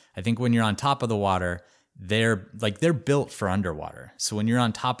water. I think when you're on top of the water, they're built for underwater. So when you're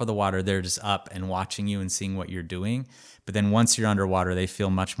on top of the water, they're just up and watching you and seeing what you're doing. But then once you're underwater, they feel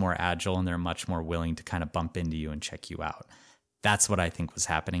much more agile and they're much more willing to kind of bump into you and check you out. That's what I think was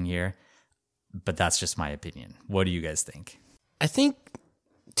happening here. But that's just my opinion. What do you guys think? I think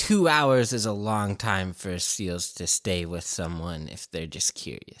 2 hours is a long time for seals to stay with someone if they're just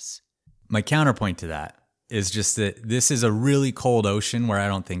curious. My counterpoint to that is just that this is a really cold ocean where I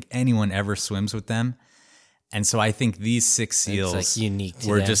don't think anyone ever swims with them. And so I think these 6 seals like unique to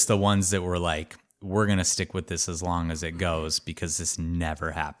were them. just the ones that were like, we're going to stick with this as long as it goes because this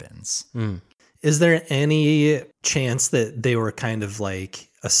never happens. Is there any chance that they were kind of like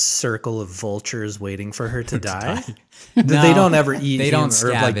a circle of vultures waiting for her to die? No, They don't ever eat they don't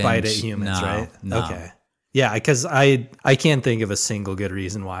or like bite at scavenge. humans, No, right? no. Okay. Yeah, because I can't think of a single good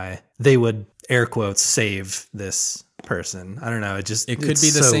reason why they would, air quotes, save this person. I don't know. It It could it's be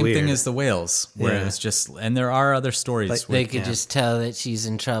the so same weird. thing as the whales, where Yeah. it was just, and there are other stories Like, where, They could just tell that she's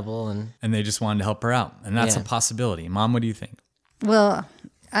in trouble and and they just wanted to help her out. And that's Yeah. a possibility. Mom, what do you think? Well,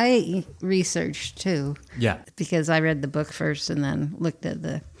 I researched too Yeah. because I read the book first and then looked at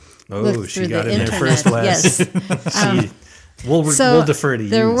the. Oh, looked she through got the in there internet. first, Wes. Yes. We'll defer to you.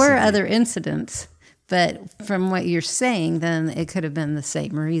 There were Cindy. other incidents, but from what you're saying, then it could have been the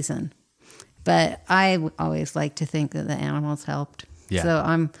same reason. But I always like to think that the animals helped. Yeah. So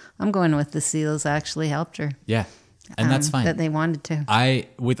I'm going with the seals actually helped her. Yeah. And that's fine. That they wanted to.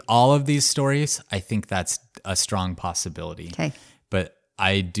 With all of these stories, I think that's a strong possibility. Okay. But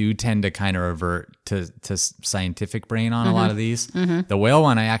I do tend to kind of revert to scientific brain on a lot of these. The whale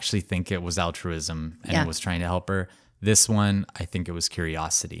one, I actually think it was altruism and Yeah. it was trying to help her. This one, I think it was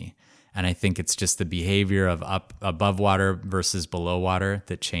curiosity. And I think it's just the behavior of up above water versus below water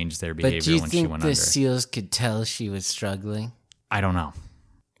that changed their But behavior do you when she think went the under. seals could tell she was struggling? I don't know.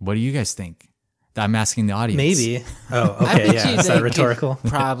 What do you guys think? I'm asking the audience. Maybe. Oh, I okay. bet Yeah. you Is they that could rhetorical?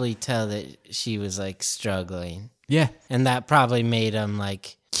 Probably tell that she was like struggling. Yeah. And that probably made them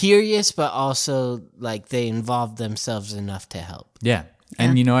like curious, but also like they involved themselves enough to help. Yeah.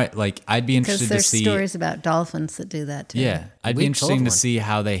 And you know what? Like, I'd be Because interested to there's see. stories about dolphins that do that too. Yeah, I'd We be interesting told to one. see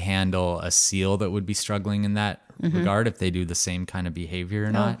how they handle a seal that would be struggling in that regard, if they do the same kind of behavior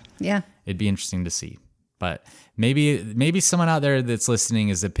or not. Yeah. It'd be interesting to see. But maybe someone out there that's listening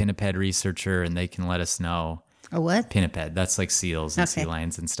is a pinniped researcher and they can let us know. A what? Pinniped, that's like seals and sea Okay.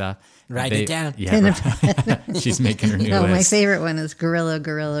 lions and stuff. Write it down. Yeah, right. She's making her new No, my list. favorite one is gorilla,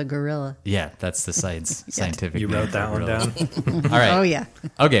 gorilla, gorilla. Yeah, that's the scientific. You name wrote for that one gorilla. down. All right. Oh yeah.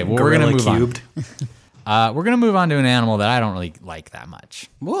 Okay, well, we're Gorilla gonna move cubed. on. We're gonna move on to an animal that I don't really like that much.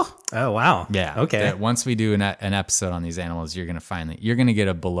 Whoa. Oh, wow. Yeah. Okay. that once we do an episode on these animals, you're gonna get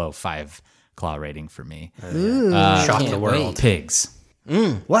a below 5 claw rating for me. Shock Can't the world. wait. Pigs.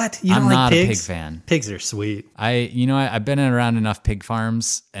 What? You don't I'm like not pigs? a pig fan. Pigs are sweet. I've been around enough pig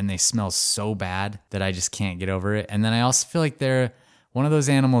farms and they smell so bad that I just can't get over it. And then I also feel like they're one of those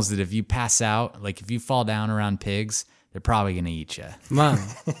animals that if you pass out, like if you fall down around pigs, they're probably gonna eat you. Mom,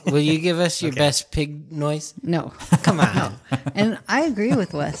 will you give us your best pig noise? No. Come on. And I agree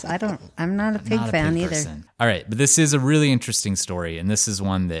with Wes. I'm not a pig Not a fan pig either. person. All right, but this is a really interesting story, and this is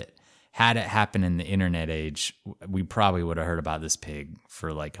one that had it happen in the internet age, we probably would have heard about this pig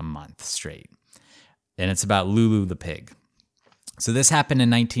for like a month straight. And it's about Lulu the pig. So this happened in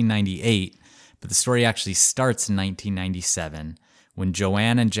 1998, but the story actually starts in 1997 when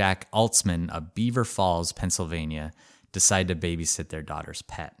Joanne and Jack Altsman of Beaver Falls, Pennsylvania, decide to babysit their daughter's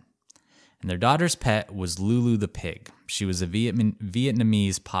pet. And their daughter's pet was Lulu the pig. She was a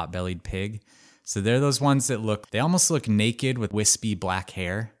Vietnamese pot-bellied pig. So they're those ones that they almost look naked with wispy black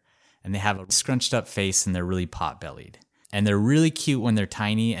hair. And they have a scrunched up face and they're really pot-bellied. And they're really cute when they're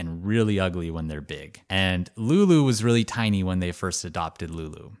tiny and really ugly when they're big. And Lulu was really tiny when they first adopted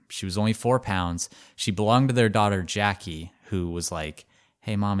Lulu. She was only 4 pounds. She belonged to their daughter, Jackie, who was like,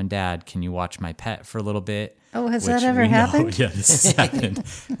 hey, Mom and Dad, can you watch my pet for a little bit? Oh, has Which that ever we know- happened? Yeah, this has happened.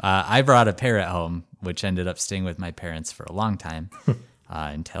 I brought a parrot home, which ended up staying with my parents for a long time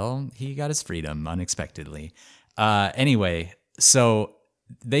until he got his freedom unexpectedly. Anyway, so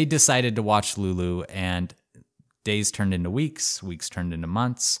they decided to watch Lulu, and days turned into weeks, weeks turned into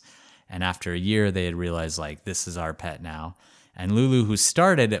months. And after a year, they had realized, like, this is our pet now. And Lulu, who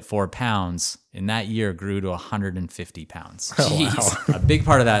started at 4 pounds, in that year grew to 150 pounds. Oh, wow. A big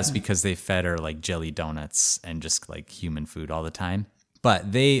part of that is because they fed her like jelly donuts and just like human food all the time.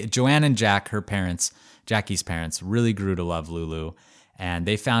 But Joanne and Jack, her parents, Jackie's parents, really grew to love Lulu. And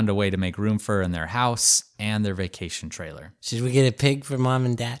they found a way to make room for her in their house and their vacation trailer. Should we get a pig for Mom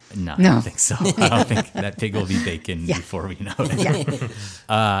and Dad? No, I don't think so. I don't think that pig will be bacon before we know it.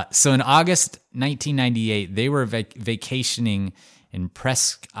 So in August 1998, they were vacationing in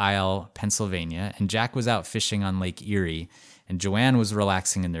Presque Isle, Pennsylvania, and Jack was out fishing on Lake Erie, and Joanne was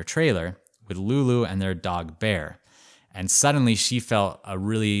relaxing in their trailer with Lulu and their dog Bear. And suddenly she felt a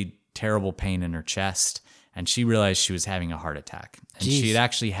really terrible pain in her chest, and she realized she was having a heart attack. And she had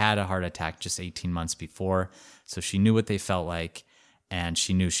actually had a heart attack just 18 months before, so she knew what they felt like, and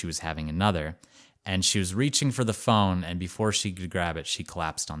she knew she was having another. And she was reaching for the phone, and before she could grab it, she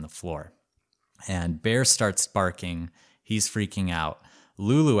collapsed on the floor. And Bear starts barking. He's freaking out.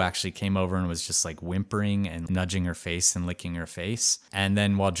 Lulu actually came over and was just like whimpering and nudging her face and licking her face. And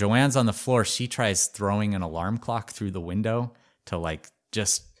then while Joanne's on the floor, she tries throwing an alarm clock through the window to like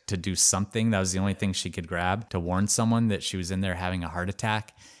just to do something. That was the only thing she could grab to warn someone that she was in there having a heart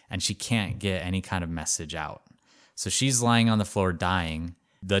attack, and she can't get any kind of message out. So she's lying on the floor dying.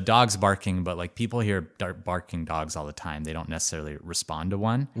 The dog's barking, but like people hear barking dogs all the time. They don't necessarily respond to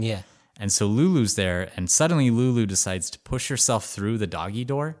one. Yeah. And so Lulu's there, and suddenly Lulu decides to push herself through the doggy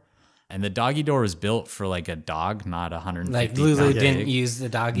door. And the doggy door was built for like a dog, not 150 Like Lulu pound didn't pig. use the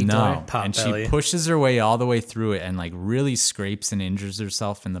doggy No, door? Pot and belly. she pushes her way all the way through it and like really scrapes and injures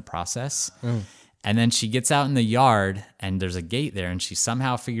herself in the process. And then she gets out in the yard, and there's a gate there, and she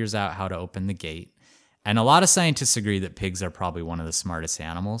somehow figures out how to open the gate. And a lot of scientists agree that pigs are probably one of the smartest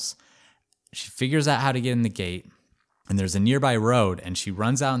animals. She figures out how to get in the gate, and there's a nearby road, and she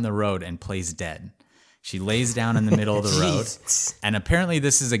runs out in the road and plays dead. She lays down in the middle of the road. And apparently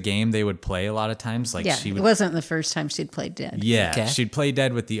this is a game they would play a lot of times. Like she it would, wasn't the first time she'd played dead. yeah, Okay. she'd play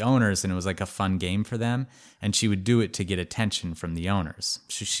dead with the owners, and it was like a fun game for them. And she would do it to get attention from the owners.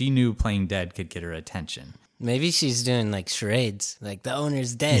 So she knew playing dead could get her attention. Maybe she's doing like charades, like the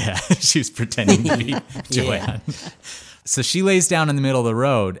owner's dead. Yeah, she was pretending to be Joanne. So she lays down in the middle of the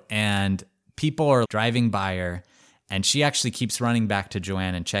road, and people are driving by her. And she actually keeps running back to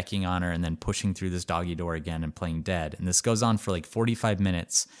Joanne and checking on her, and then pushing through this doggy door again and playing dead. And this goes on for like 45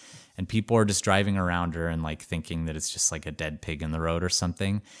 minutes. And people are just driving around her and like thinking that it's just like a dead pig in the road or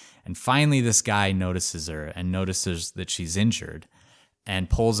something. And finally, this guy notices her and notices that she's injured and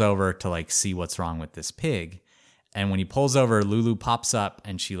pulls over to like see what's wrong with this pig. And when he pulls over, Lulu pops up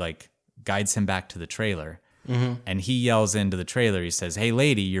and she like guides him back to the trailer. And he yells into the trailer. He says, "Hey,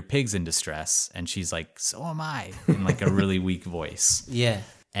 lady, your pig's in distress." And she's like, "So am I," in like a really weak voice. Yeah.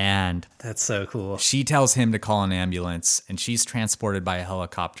 And That's so cool. she tells him to call an ambulance, and she's transported by a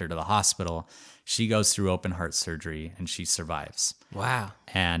helicopter to the hospital. She goes through open heart surgery, and she survives. Wow.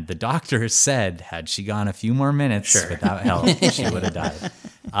 And the doctor said, had she gone a few more minutes without help, she would have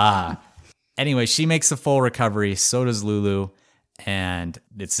died. Anyway, she makes a full recovery. So does Lulu. And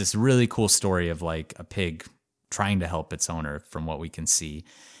it's this really cool story of like a pig trying to help its owner from what we can see.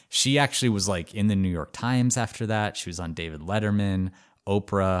 She actually was like in the New York Times after that. She was on David Letterman,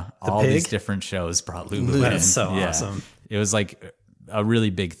 Oprah, all these pig? different shows brought Lulu in. That's so awesome. It was like a really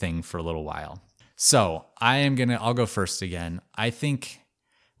big thing for a little while. So I'll go first again. I think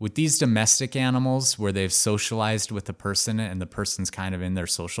with these domestic animals where they've socialized with the person and the person's kind of in their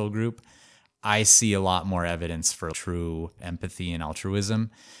social group, I see a lot more evidence for true empathy and altruism,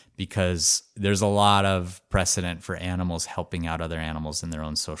 because there's a lot of precedent for animals helping out other animals in their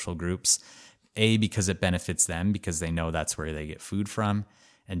own social groups. A, because it benefits them because they know that's where they get food from,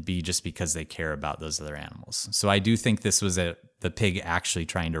 and B, just because they care about those other animals. So I do think this was the pig actually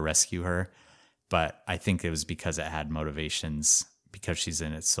trying to rescue her, but I think it was because it had motivations because she's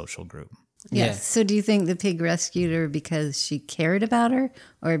in its social group. Yes. Yeah. So do you think the pig rescued her because she cared about her,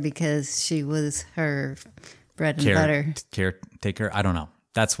 or because she was her bread and butter? Caretaker? I don't know.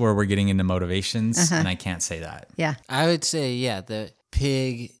 That's where we're getting into motivations, and I can't say that. Yeah. I would say, yeah, the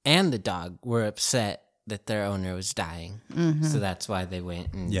pig and the dog were upset that their owner was dying. So that's why they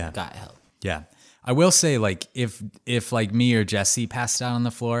went and got help. Yeah. I will say, like, if like me or Jesse passed out on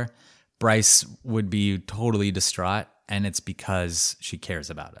the floor, Bryce would be totally distraught, and it's because she cares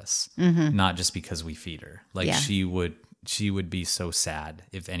about us, not just because we feed her. Like, Yeah. she would be so sad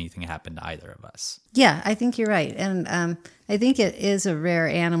if anything happened to either of us. Yeah, I think you're right. And I think it is a rare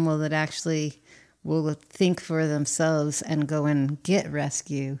animal that actually will think for themselves and go and get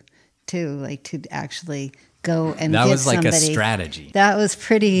rescue too, like to actually go and That get was like somebody. a strategy. That was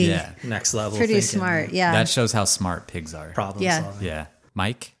pretty Yeah. Next level. pretty thinking. smart. Yeah. That shows how smart pigs are. Problem Yeah. solving. Yeah.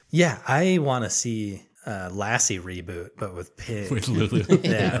 Mike? Yeah, I want to see Lassie reboot, but with pigs. With Lulu.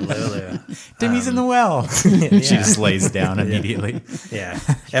 Yeah, Lulu. Timmy's in the well. She just lays down immediately. Yeah,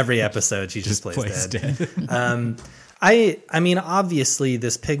 every episode she just plays dead. dead. I mean, obviously,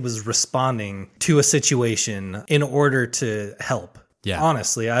 this pig was responding to a situation in order to help. Yeah.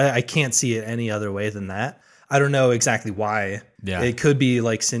 Honestly, I can't see it any other way than that. I don't know exactly why. Yeah. It could be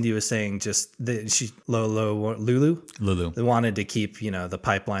like Cindy was saying, just that Lulu. They wanted to keep, the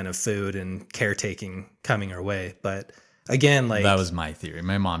pipeline of food and caretaking coming her way. But again, like That was my theory.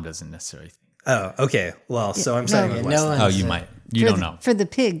 My mom doesn't necessarily. oh, okay. Well, so I'm saying with no Weston. one- Oh, you might. You don't know. For the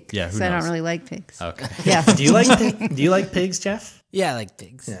pig. Yeah, who 'cause I knows? don't really like pigs. Okay. Yeah. Do you like pigs, Jeff? Yeah, I like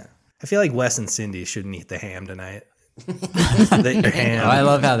pigs. Yeah. I feel like Wes and Cindy shouldn't eat the ham tonight. Their ham. Oh, I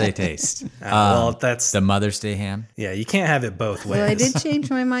love how they taste. well, that's The Mother's Day ham. yeah. You can't have it both ways. Well, I did change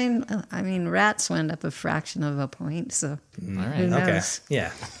my mind. I mean, rats went up a fraction of a point, so All who right. knows? Okay. Yeah.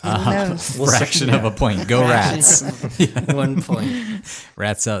 Who knows? We'll Fraction see. of a point. Go rats. 1 point.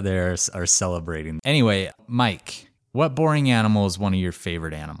 Rats out there are celebrating. Anyway, Mike, what boring animal is one of your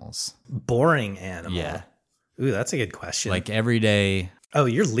favorite animals? Boring animal. Yeah. Ooh, that's a good question. Like every day, oh,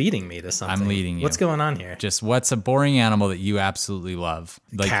 you're leading me to something. I'm leading you. What's going on here? just what's a boring animal that you absolutely love?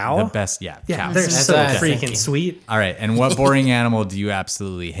 Like Cow? The best, yeah. Yeah, cows. they're That's so what I was freaking thinking. sweet. All right. And what boring animal do you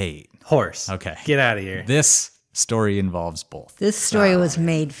absolutely hate? Horse. Okay. Get out of here. This story involves both. This story was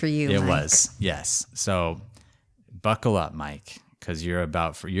made for you. It Mike. was, yes. So buckle up, Mike, because you're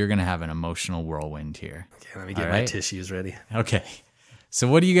going to have an emotional whirlwind here. Okay, let me get All my right. tissues ready. Okay. So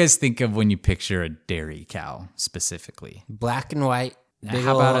what do you guys think of when you picture a dairy cow specifically? Black and white, big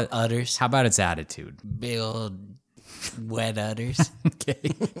How old about it? udders, How about its attitude? big old wet udders.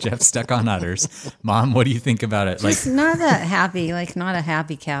 Okay. Jeff stuck on udders. Mom, what do you think about it? Like Just not that happy, like not a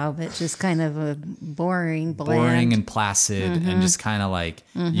happy cow, but just kind of a boring, bland. boring and placid and just kind of like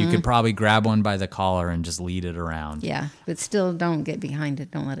you could probably grab one by the collar and just lead it around. Yeah, but still don't get behind it.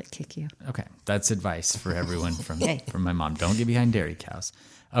 Don't let it kick you. Okay, that's advice for everyone from Okay. from my mom. Don't get behind dairy cows.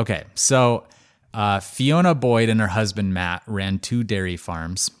 Okay, so Fiona Boyd and her husband Matt ran 2 dairy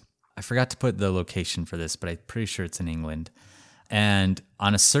farms. I forgot to put the location for this, but I'm pretty sure it's in England. And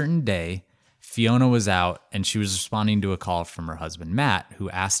on a certain day, Fiona was out and she was responding to a call from her husband Matt, who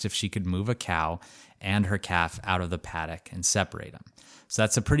asked if she could move a cow and her calf out of the paddock and separate them. So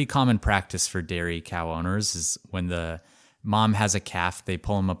that's a pretty common practice for dairy cow owners, is when the mom has a calf, they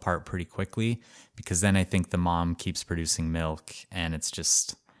pull them apart pretty quickly, because then I think the mom keeps producing milk, and it's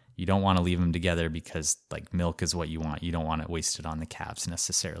just, you don't want to leave them together because like milk is what you want. You don't want it wasted on the calves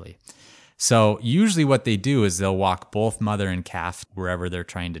necessarily. So usually what they do is they'll walk both mother and calf wherever they're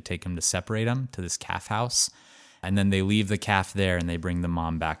trying to take them to separate them, to this calf house. And then they leave the calf there and they bring the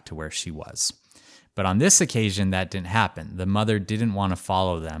mom back to where she was. But on this occasion, that didn't happen. The mother didn't want to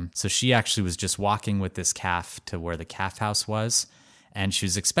follow them. So she actually was just walking with this calf to where the calf house was. And she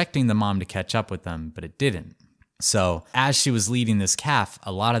was expecting the mom to catch up with them, but it didn't. So as she was leading this calf,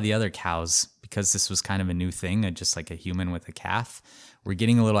 a lot of the other cows, because this was kind of a new thing, just like a human with a calf, were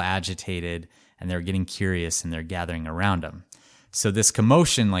getting a little agitated and they're getting curious and they're gathering around them. So this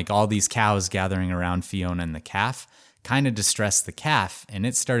commotion, like all these cows gathering around Fiona and the calf, kind of distressed the calf, and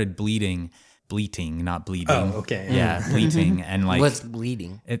it started bleating, not bleeding. Oh, okay. Yeah, bleating and like What's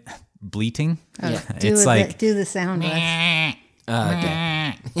bleeding? it bleating. Yeah. It's like do the sound. Wes.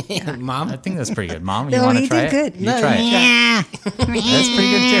 Okay. Mom? I think that's pretty good. Mom, you No, want to he try did it? good. You try it. That's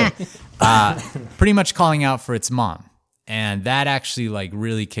pretty good too. Pretty much calling out for its mom. And that actually like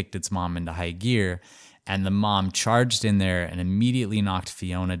really kicked its mom into high gear. And the mom charged in there and immediately knocked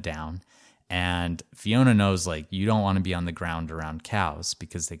Fiona down. And Fiona knows like you don't want to be on the ground around cows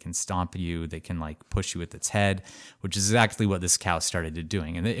because they can stomp you. They can like push you with its head, which is exactly what this cow started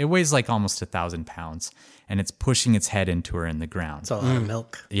doing. And it weighs like almost 1,000 pounds. And it's pushing its head into her in the ground. It's all out of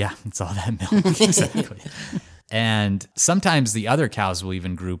milk. Yeah, it's all that milk. Exactly. And sometimes the other cows will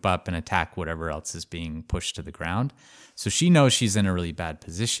even group up and attack whatever else is being pushed to the ground. So she knows she's in a really bad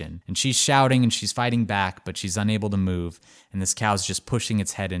position. And she's shouting and she's fighting back, but she's unable to move. And this cow's just pushing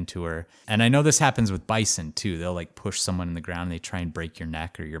its head into her. And I know this happens with bison too. They'll like push someone in the ground and they try and break your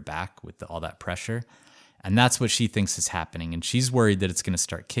neck or your back with all that pressure. And that's what she thinks is happening. And she's worried that it's going to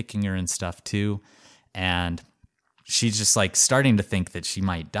start kicking her and stuff too. And she's just like starting to think that she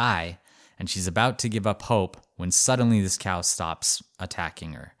might die. And she's about to give up hope when suddenly this cow stops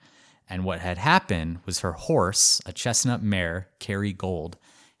attacking her. And what had happened was her horse, a chestnut mare, Carrie Gold,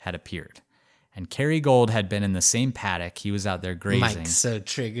 had appeared. And Kerry Gold had been in the same paddock. He was out there grazing. Mike's so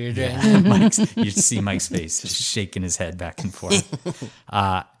triggered right now. You see Mike's face just shaking his head back and forth.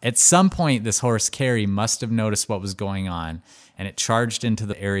 At some point, this horse, Kerry, must have noticed what was going on, and it charged into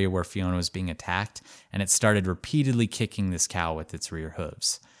the area where Fiona was being attacked, and it started repeatedly kicking this cow with its rear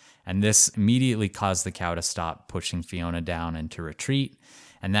hooves. And this immediately caused the cow to stop pushing Fiona down and to retreat,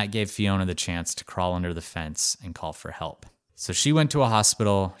 and that gave Fiona the chance to crawl under the fence and call for help. So she went to a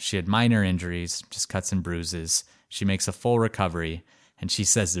hospital. She had minor injuries, just cuts and bruises. She makes a full recovery, and she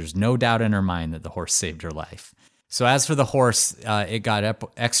says there's no doubt in her mind that the horse saved her life. So as for the horse, it got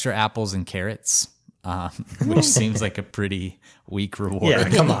extra apples and carrots, which seems like a pretty weak reward. Yeah,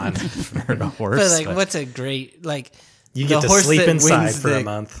 come on. For the horse. But what's a great You the get to horse sleep that inside wins for a the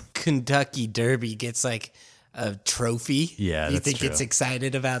month. Kentucky Derby gets a trophy. Yeah, you that's think true. it's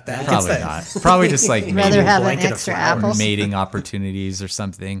excited about that? Probably not. Probably just like Rather have an blanket of extra flowers. apple. mating opportunities or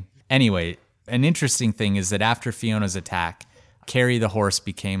something. Anyway, an interesting thing is that after Fiona's attack, Kerry the horse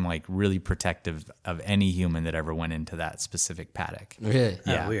became like really protective of any human that ever went into that specific paddock. Really?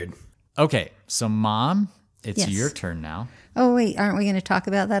 Yeah. Weird. Okay, so Mom, it's Yes. your turn now. Oh, wait, aren't we going to talk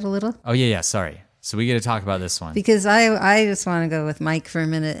about that a little? Oh yeah, sorry. So we get to talk about this one. Because I just want to go with Mike for a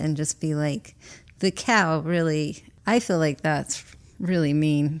minute and just be like, the cow really, I feel like that's really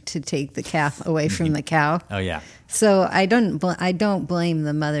mean to take the calf away from the cow. Oh yeah. So I don't blame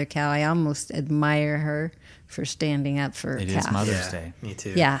the mother cow. I almost admire her for standing up for It calf. is Mother's Yeah, Day. me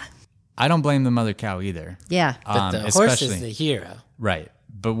too. Yeah, I don't blame the mother cow either. yeah. But the horse especially is the hero. right.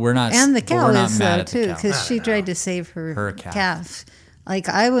 But we're not And the but cow we're not is mad though at the too, cow. because she tried to save her calf. calf. Like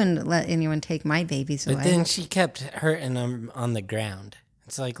I wouldn't let anyone take my babies But away. then she kept hurting him on the ground.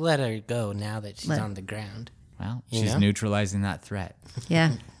 It's like, let her go now that she's on the ground. Well, You she's know? neutralizing that threat.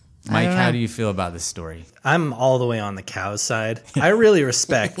 Yeah. Mike, don't how know. do you feel about this story? I'm all the way on the cow's side. I really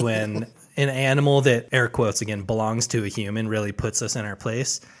respect when an animal that, air quotes again, belongs to a human really puts us in our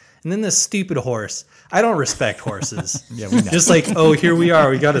place. And then this stupid horse. I don't respect horses. Yeah, we know. Just like, oh, here we are.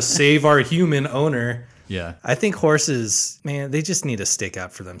 We got to save our human owner. Yeah. I think horses, man, they just need to stick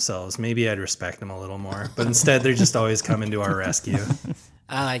up for themselves. Maybe I'd respect them a little more. But instead, they're just always coming to our rescue.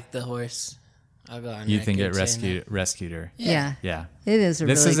 I like the horse. I'll go on You think it record saying rescued her? Yeah. Yeah. It is a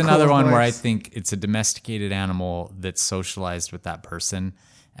This really is another cool one where I horse. think it's a domesticated animal that's socialized with that person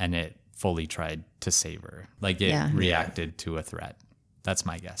and it fully tried to save her. Like it Yeah. reacted to a threat. That's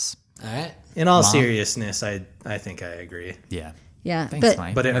my guess. that. All right. In all seriousness, I think I agree. Yeah. Yeah. Thanks, but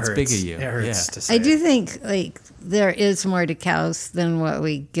Mike. But it That's hurts. big of you. It hurts Yeah. to say I do it. think like there is more to cows than what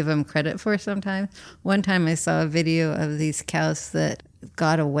we give them credit for sometimes. One time I saw a video of these cows that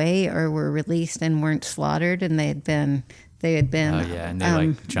got away or were released and weren't slaughtered, and they had been Oh yeah, and they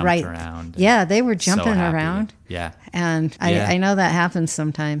like jumped around. Yeah, they were So jumping happy. around, Yeah, and Yeah. I know that happens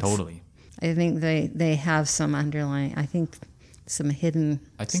sometimes. totally. I think they have some underlying. I think some hidden.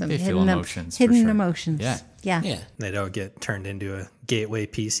 I think some they feel hidden emotions, for Hidden sure. emotions. Yeah. Yeah. Yeah. They don't get turned into a gateway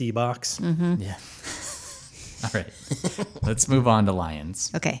PC box. Yeah. All right. Let's move on to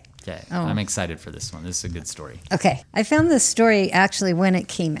lions. Okay. Okay. Oh. I'm excited for this one. This is a good story. Okay. I found this story actually when it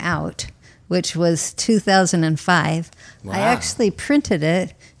came out, which was 2005. Wow. I actually printed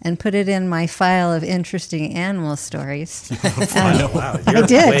it and put it in my file of interesting animal stories. Wow, you're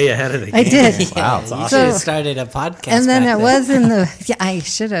did. way ahead of the game. I did. Wow, You awesome. should have So- started a podcast. And then back it was in the, yeah, I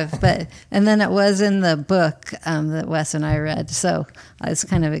should have, and then it was in the book that Wes and I read. So I was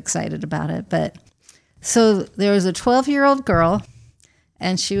kind of excited about it. But so there was a 12-year-old girl,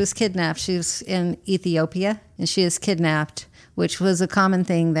 and she was kidnapped. She was in Ethiopia, and she was kidnapped, which was a common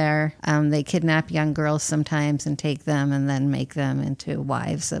thing there. They kidnap young girls sometimes and take them and then make them into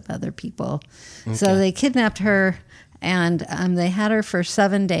wives of other people. So they kidnapped her, and they had her for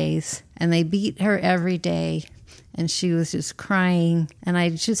 7 days, and they beat her every day, and she was just crying. And I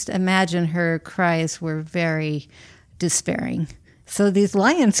just imagine her cries were very despairing. So these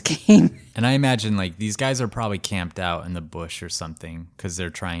lions came. And I imagine like these guys are probably camped out in the bush or something because they're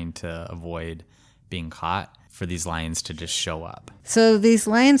trying to avoid being caught for these lions to just show up. So these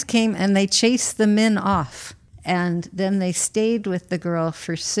lions came and they chased the men off. And then they stayed with the girl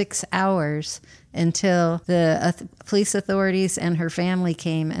for 6 hours until the police authorities and her family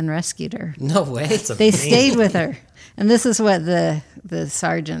came and rescued her. No way. They stayed with her. And this is what the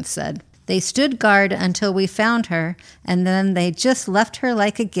sergeant said. They stood guard until we found her, and then they just left her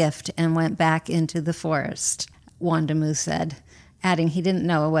like a gift and went back into the forest, Wandamu said, adding he didn't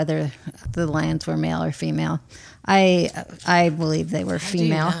know whether the lions were male or female. I believe they were How do you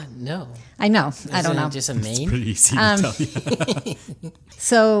female. not know? I know. I don't Isn't it know. just a mane? Pretty easy to tell you.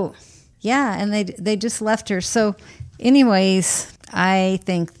 So, yeah, and they just left her. So, anyways, I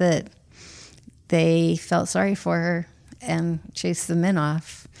think that they felt sorry for her and chased the men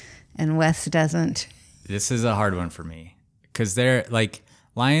off, and Wes doesn't. This is a hard one for me because they're like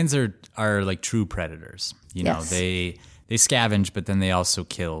lions are like true predators. You know, Yes. they scavenge, but then they also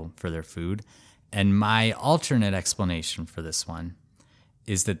kill for their food. And my alternate explanation for this one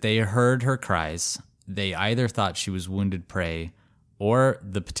is that they heard her cries. They either thought she was wounded prey, or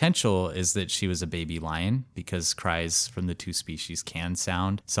the potential is that she was a baby lion because cries from the two species can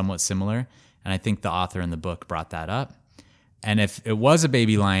sound somewhat similar. And I think the author in the book brought that up. And if it was a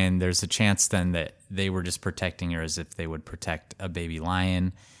baby lion, there's a chance then that they were just protecting her as if they would protect a baby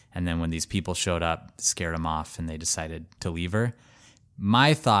lion. And then when these people showed up, scared them off and they decided to leave her.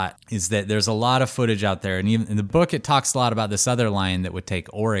 My thought is that there's a lot of footage out there. And even in the book, it talks a lot about this other lion that would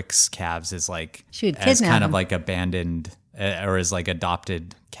take oryx calves as like, She would as kidnap kind of them. like abandoned or as like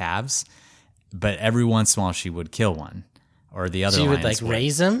adopted calves. But every once in a while she would kill one. Or the other She would lions like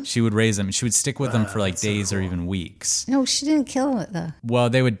raise them. She would raise them. She would stick with them for like days or even weeks. No, she didn't kill it though. Well,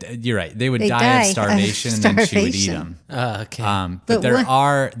 they would. You're right. They would They die die of of starvation, and then she would eat starvation. them. Oh, okay. But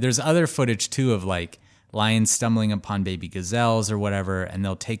But there's other footage too of like lions stumbling upon baby gazelles or whatever, and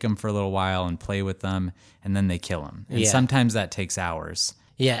they'll take them for a little while and play with them, and then they kill them. And Yeah. sometimes that takes hours.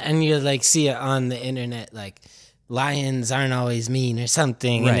 Yeah, and you like see it on the internet, like lions aren't always mean or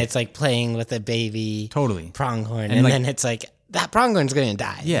something, Right. and it's like playing with a baby Totally. pronghorn, And, and like- then it's like that pronghorn's gonna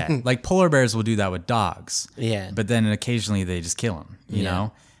die. Yeah, like polar bears will do that with dogs. Yeah. But then occasionally they just kill them, you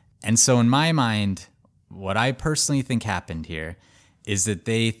know? And so in my mind, what I personally think happened here is that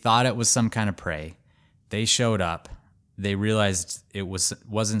they thought it was some kind of prey. They showed up. They realized it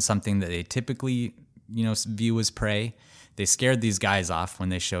wasn't something that they typically, view as prey. They scared these guys off when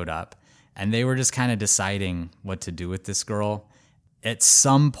they showed up, and they were just kind of deciding what to do with this girl. At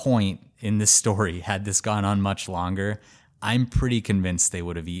some point in this story, had this gone on much longer, I'm pretty convinced they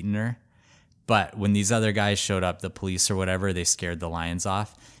would have eaten her. But when these other guys showed up, the police or whatever, they scared the lions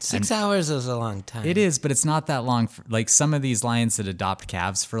off. 6 hours is a long time. It is, but it's not that long. Like some of these lions that adopt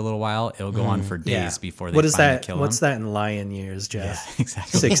calves for a little while, it'll go on for days before they What is finally that? kill What's them. that in lion years, Jeff? Yeah,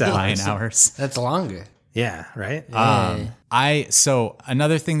 exactly. 6 hours. Lion hours. That's longer. Yeah, right? So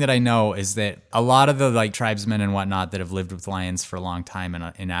another thing that I know is that a lot of the like tribesmen and whatnot that have lived with lions for a long time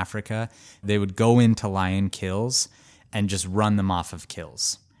in Africa, they would go into lion kills and just run them off of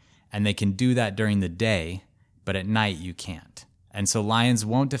kills. And they can do that during the day, but at night you can't. And so lions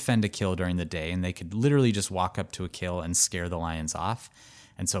won't defend a kill during the day, and they could literally just walk up to a kill and scare the lions off.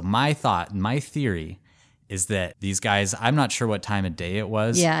 And so my theory is that these guys, I'm not sure what time of day it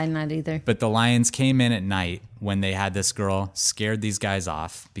was. Yeah, I'm not either. But the lions came in at night when they had this girl, scared these guys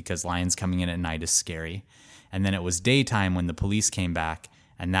off because lions coming in at night is scary. And then it was daytime when the police came back,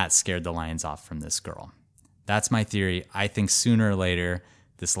 and that scared the lions off from this girl. That's my theory. I think sooner or later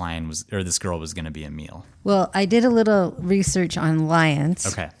this girl was going to be a meal. Well, I did a little research on lions.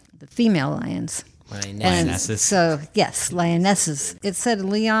 Okay. The female lions. And Lionesses. so, yes, lionesses. It said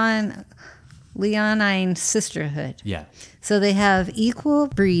Leonine sisterhood. Yeah. So they have equal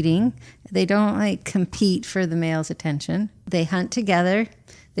breeding. They don't like compete for the male's attention. They hunt together.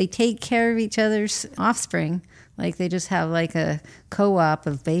 They take care of each other's offspring. Like they just have like a co-op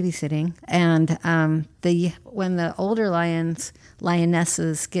of babysitting. And when the older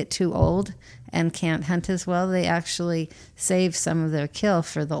lionesses get too old and can't hunt as well, they actually save some of their kill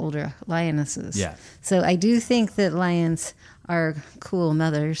for the older lionesses. Yeah. So I do think that lions are cool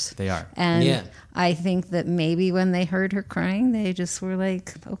mothers. They are. And Yeah. I think that maybe when they heard her crying, they just were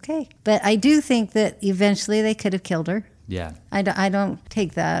like, okay. But I do think that eventually they could have killed her. Yeah. I don't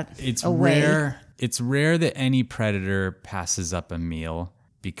take that It's away. rare. It's rare that any predator passes up a meal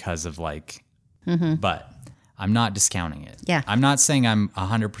because of but I'm not discounting it. Yeah. I'm not saying I'm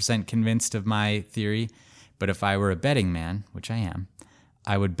 100% convinced of my theory, but if I were a betting man, which I am,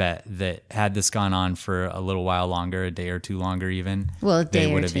 I would bet that had this gone on for a little while longer, a day or two longer even, Well, a day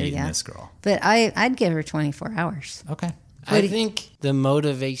they or would have two, eaten yeah. this girl. But I'd give her 24 hours. Okay. I think the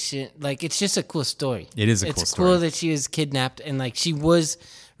motivation, like, it's just a cool story. It is a cool It's story. cool that she was kidnapped and, like, she was,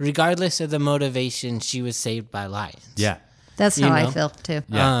 regardless of the motivation, she was saved by lions. Yeah. That's You how I know? feel too.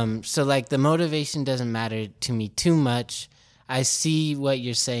 Yeah. So, like, the motivation doesn't matter to me too much. I see what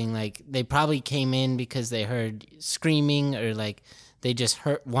you're saying. Like, they probably came in because they heard screaming or, like, they just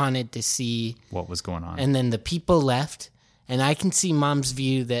wanted to see. What was going on? And then the people left. And I can see mom's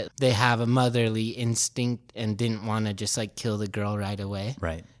view that they have a motherly instinct and didn't want to just, like, kill the girl right away.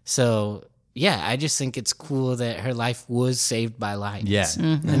 right. So, yeah, I just think it's cool that her life was saved by lions. Yeah.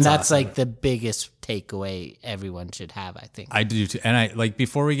 And that's like the biggest takeaway everyone should have, I think. I do too. And I like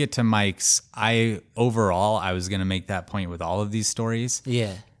before we get to Mike's, I was going to make that point with all of these stories.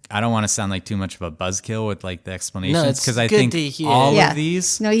 Yeah. I don't want to sound like too much of a buzzkill with like the explanations, it's because I good think to hear. all Yeah. of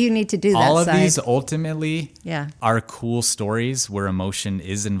these, No, you need to do that all of side. these ultimately Yeah. are cool stories where emotion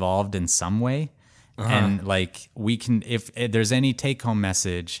is involved in some way. And like we can, if there's any take home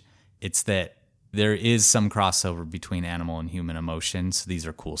message, it's that there is some crossover between animal and human emotion. So these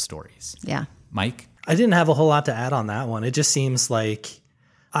are cool stories. Yeah. Mike? I didn't have a whole lot to add on that one. It just seems like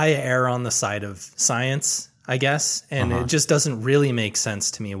I err on the side of science, I guess. And it just doesn't really make sense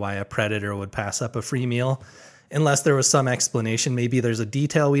to me why a predator would pass up a free meal unless there was some explanation. Maybe there's a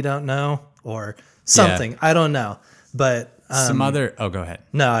detail we don't know or something. I don't know. But Some other, go ahead.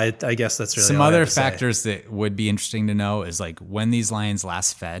 no, I guess that's really Some all I other have to say. factors that would be interesting to know is like when these lions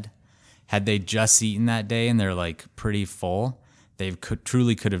last fed, had they just eaten that day and they're like pretty full, they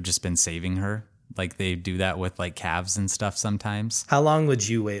truly could have just been saving her. Like they do that with like calves and stuff sometimes. How long would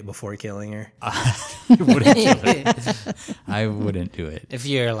you wait before killing her? Wouldn't do it. I wouldn't do it. If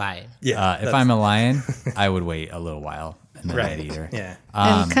you're a lion. Yeah. If I'm a lion, I would wait a little while and then I'd eat her. Yeah.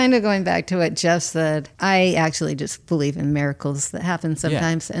 And kind of going back to what Jeff said, I actually just believe in miracles that happen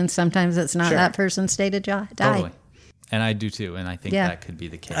sometimes, and sometimes it's not that person's day to die. Totally. And I do too. And I think Yeah. that could be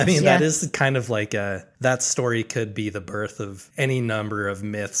the case. I mean, Yeah. that is kind of like that story could be the birth of any number of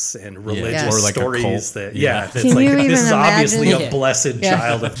myths and religious Or like a stories cult. that, Yeah. that's Can like, you this even is obviously imagine? a blessed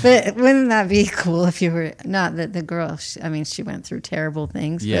child of. But wouldn't that be cool if you were not that the girl? I mean, she went through terrible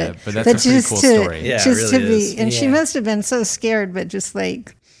things. Yeah, but that's a pretty just cool to, story. Yeah, it just really to be, is. and she Yeah. must have been so scared. But just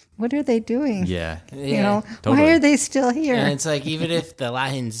like, what are they doing? Yeah. You know, Totally. why are they still here? And it's like, even if the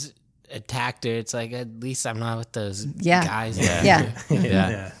lions attacked her, it's like, at least I'm not with those Yeah. guys. yeah.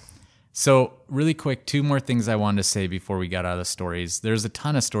 Yeah. So, really quick, 2 more things I wanted to say before we got out of the stories. There's a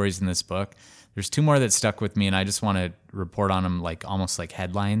ton of stories in this book. There's 2 more that stuck with me, and I just want to report on them like almost like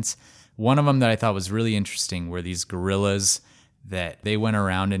headlines. One of them that I thought was really interesting were these gorillas that they went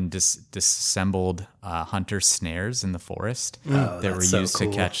around and disassembled hunter snares in the forest that were that's so used cool.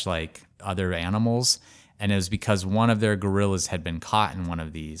 to catch like other animals. And it was because one of their gorillas had been caught in one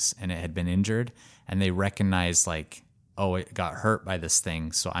of these and it had been injured, and they recognized like, oh, it got hurt by this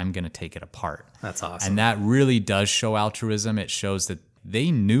thing, so I'm going to take it apart. That's awesome. And that really does show altruism. It shows that they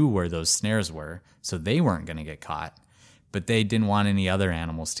knew where those snares were, so they weren't going to get caught, but they didn't want any other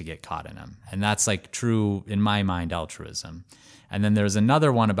animals to get caught in them. And that's like true, in my mind, altruism. And then there's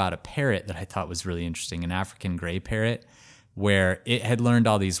another one about a parrot that I thought was really interesting, an African gray parrot, where it had learned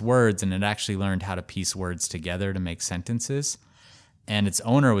all these words and it actually learned how to piece words together to make sentences. And its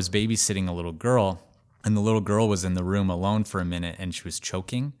owner was babysitting a little girl, and the little girl was in the room alone for a minute and she was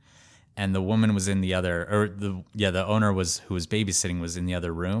choking. And the woman was in the other, the owner was, who was babysitting, was in the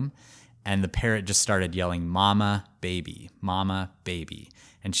other room. And the parrot just started yelling, "Mama, baby, mama, baby."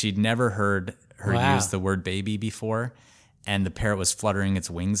 And she'd never heard her use the word baby before. And the parrot was fluttering its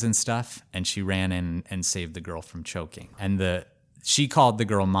wings and stuff. And she ran in and saved the girl from choking. And she called the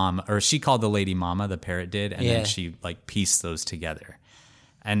girl mama, or she called the lady mama, the parrot did. And then she like pieced those together.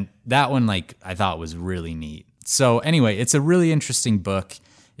 And that one, like, I thought was really neat. So anyway, it's a really interesting book.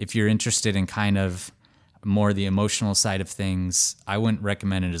 If you're interested in kind of more the emotional side of things, I wouldn't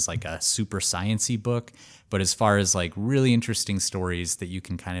recommend it as like a super sciencey book. But as far as like really interesting stories that you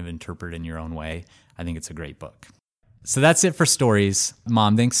can kind of interpret in your own way, I think it's a great book. So that's it for stories.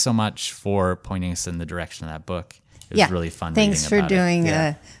 Mom, thanks so much for pointing us in the direction of that book. It was really fun. Thanks for reading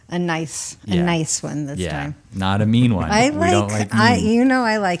about it. doing a nice one this time. Not a mean one. I We don't like mean.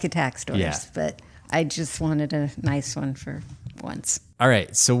 I like attack stories, Yeah. but I just wanted a nice one for once. All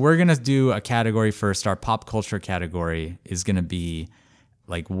right, so we're going to do a category first. Our pop culture category is going to be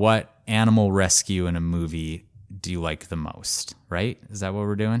like, what animal rescue in a movie do you like the most, right? Is that what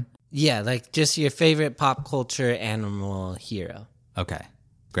we're doing? Yeah, like just your favorite pop culture animal hero. Okay,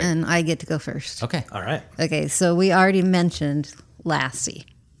 great. And I get to go first. Okay. All right. Okay, so we already mentioned Lassie.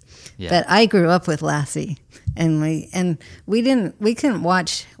 Yeah. But I grew up with Lassie, and we couldn't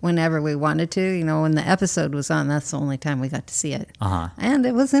watch whenever we wanted to. You know, when the episode was on, that's the only time we got to see it. And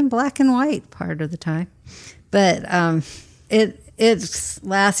it was in black and white part of the time. But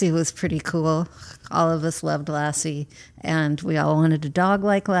Lassie was pretty cool. All of us loved Lassie, and we all wanted a dog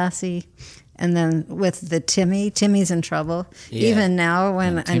like Lassie. And then with the Timmy's in trouble. Yeah. Even now,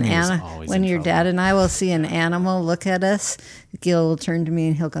 when Timmy was always when in your trouble. dad and I will see an animal look at us, Gil will turn to me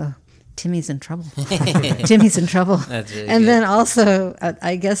and he'll go, "Timmy's in trouble. Timmy's in trouble." That's really and good. then also,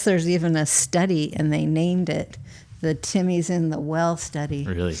 I guess there's even a study, and they named it the Timmy's in the Well study.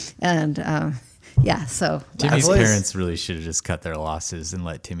 Really? And so Timmy's always- parents really should have just cut their losses and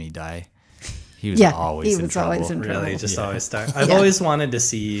let Timmy die. He was Yeah, always he in was trouble. always in trouble. Really, just always stuck. I've always wanted to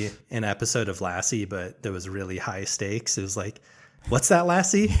see an episode of Lassie, but there was really high stakes. It was like What's that,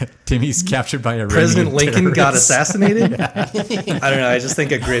 Lassie? Timmy's captured by a President Lincoln got terrorist. assassinated? I don't know. I just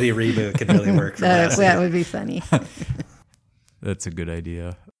think a gritty reboot could really work for Lassie. That would be funny. That's a good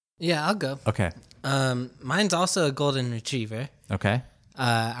idea. Yeah, I'll go. Okay. Mine's also a golden retriever. Okay.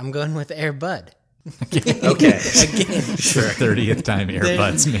 I'm going with Air Bud. Okay. Again. Sure. 30th time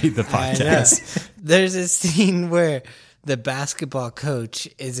Airbuds made the I know. podcast. There's a scene where the basketball coach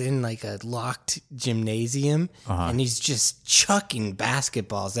is in like a locked gymnasium and he's just chucking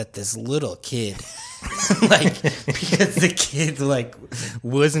basketballs at this little kid. Like, because the kid like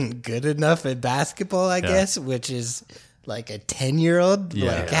wasn't good enough at basketball, I guess, which is like a 10-year-old.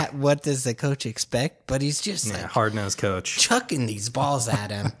 What does the coach expect? But he's just like hard-nosed coach. chucking these balls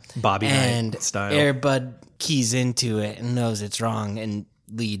at him. Bobby Knight and style. Air Bud keys into it and knows it's wrong and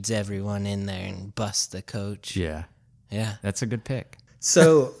leads everyone in there and busts the coach. Yeah. Yeah. That's a good pick.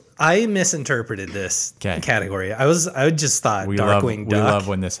 So I misinterpreted this category. I just thought Darkwing Duck. We love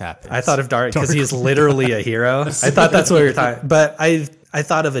when this happens. I thought of Dark because he is literally a hero. I thought that's what we were talking. But I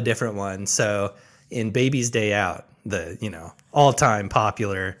thought of a different one. So in Baby's Day Out, the all-time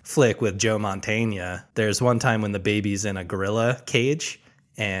popular flick with Joe Mantegna, there's one time when the baby's in a gorilla cage,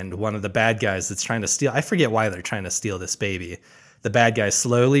 and one of the bad guys that's trying to steal. I forget why they're trying to steal this baby. The bad guy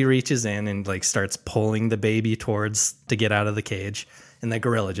slowly reaches in and like starts pulling the baby towards to get out of the cage. And the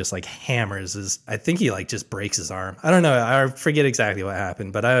gorilla just like hammers I think he like just breaks his arm. I don't know. I forget exactly what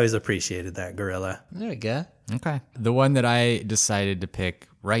happened, but I always appreciated that gorilla. There we go. Okay. The one that I decided to pick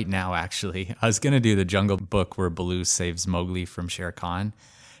right now, actually, I was going to do the Jungle Book where Baloo saves Mowgli from Shere Khan.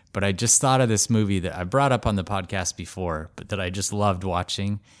 But I just thought of this movie that I brought up on the podcast before, but that I just loved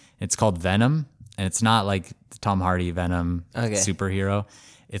watching. It's called Venom. And it's not like the Tom Hardy Venom superhero.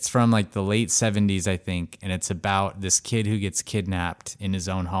 It's from like the late 70s, I think. And it's about this kid who gets kidnapped in his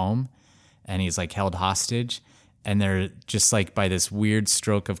own home. And he's like held hostage. And they're just like by this weird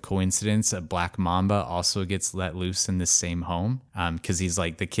stroke of coincidence, a black mamba also gets let loose in this same home. Because he's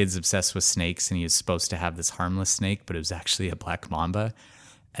like, the kid's obsessed with snakes and he was supposed to have this harmless snake, but it was actually a black mamba.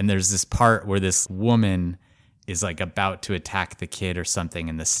 And there's this part where this woman is like about to attack the kid or something,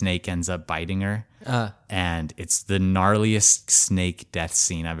 and the snake ends up biting her. And it's the gnarliest snake death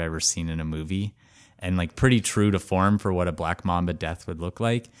scene I've ever seen in a movie, and like pretty true to form for what a black mamba death would look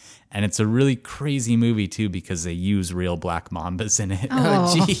like. And it's a really crazy movie too, because they use real black mambas in it.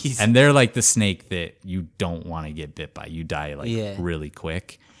 Oh, jeez. And they're like the snake that you don't want to get bit by. You die like really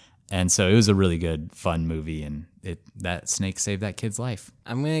quick. And so it was a really good, fun movie, and that snake saved that kid's life.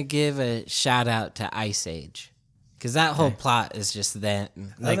 I'm going to give a shout out to Ice Age. Because that whole plot is just that,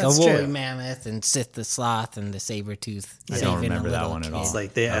 like a woolly mammoth and Sith the Sloth and the Saber-tooth. I don't remember that one at all. It's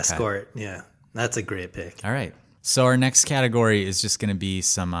like they escort. Yeah, that's a great pick. All right. So our next category is just going to be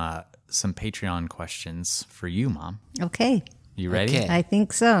some Patreon questions for you, Mom. Okay. You ready? Okay. I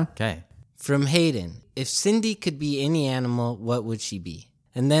think so. Okay. From Hayden, if Cindy could be any animal, what would she be?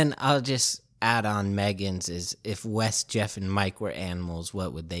 And then I'll just add on Megan's is if Wes, Jeff, and Mike were animals,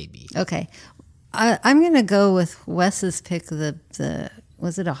 what would they be? Okay. I'm going to go with Wes's pick.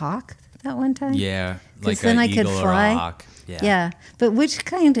 Was it a hawk that one time? Yeah, like then an I could eagle fly. or a hawk. Yeah. But which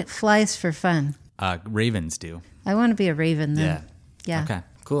kind flies for fun? Ravens do. I want to be a raven then. Yeah. Okay.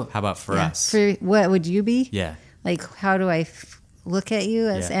 Cool. How about for us? For what would you be? Yeah. Like, how do I look at you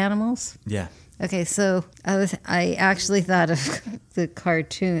as animals? Yeah. Okay, so I actually thought of the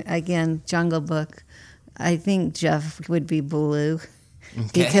cartoon again, Jungle Book. I think Jeff would be Baloo.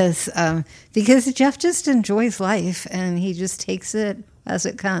 Okay. Because Jeff just enjoys life and he just takes it as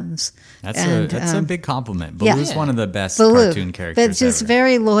it comes. That's a big compliment. Baloo's one of the best cartoon characters but just ever.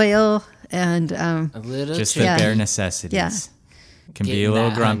 very loyal and a little just the bare necessities. Yeah. Can be a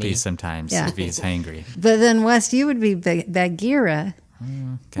little grumpy sometimes if he's hangry. But then Wes, you would be Bagheera.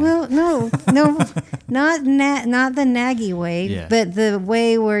 Okay. Well, no, not the naggy way, but the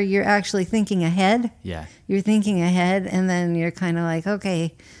way where you're actually thinking ahead. Yeah. You're thinking ahead, and then you're kind of like,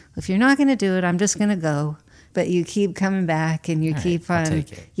 okay, if you're not going to do it, I'm just going to go. But you keep coming back, and you keep on. I'll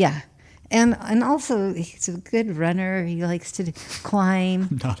take it. Yeah. And also, he's a good runner. He likes to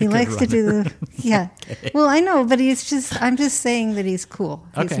climb. He likes to do Okay. Well, I know, but I'm just saying that he's cool.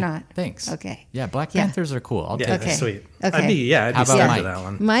 Okay. He's not. Thanks. Okay. Yeah, Black Panthers are cool. I'll take that's it. sweet. Okay. I'd be How about stuck Mike? to that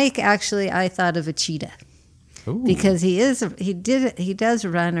one. Mike, actually, I thought of a cheetah. Ooh. Because he does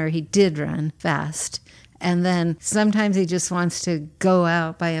run, or he did run fast. And then sometimes he just wants to go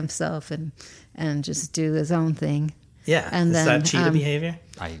out by himself and just do his own thing. Yeah. And is then, that cheetah behavior?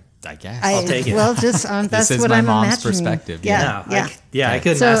 I guess. I'll take it. Well, just that's this is what my I'm mom's imagining. perspective. Yeah, I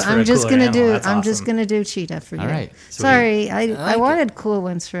couldn't So ask for I'm a just cooler gonna animal. do. That's I'm awesome. just gonna do cheetah for you. All right. Sorry, I wanted cool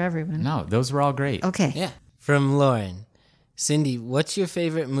ones for everyone. No, those were all great. Okay. Yeah. From Lauren, Cindy, what's your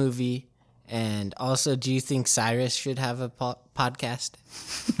favorite movie? And also, do you think Cyrus should have a podcast?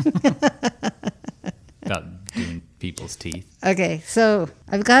 About doing people's teeth. Okay, so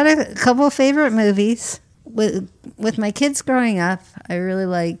I've got a couple of favorite movies. With my kids growing up, I really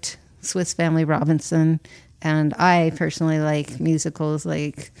liked Swiss Family Robinson, and I personally like musicals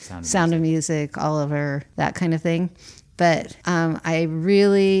like Sound of Music, Oliver, that kind of thing. But I'm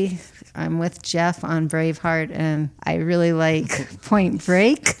with Jeff on Braveheart, and I really like Point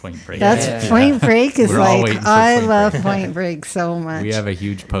Break. Point Break. Point Break is I love Break. Point Break so much. We have a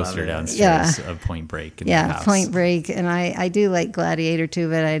huge poster downstairs of Point Break in the house. Point Break, and I do like Gladiator too,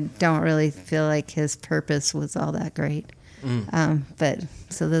 but I don't really feel like his purpose was all that great. But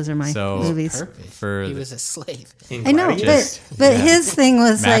so those are my movies. He was a slave. I know, but his thing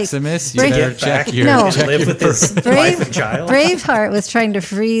was Maximus, like you better check your live with his wife and child. Braveheart was trying to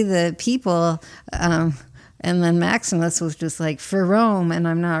free the people, and then Maximus was just like for Rome, and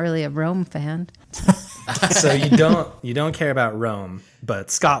I'm not really a Rome fan. So you don't care about Rome, but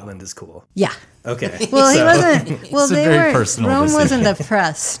Scotland is cool. Yeah. Okay. Well, he wasn't. Well, they very were. personal Rome decision. wasn't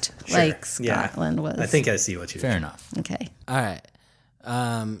oppressed like Scotland was. I think I see what you're. Fair enough. Okay. All right.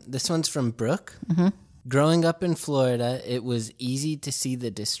 This one's from Brooke. Mm-hmm. Growing up in Florida, it was easy to see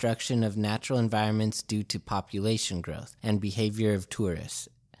the destruction of natural environments due to population growth and behavior of tourists.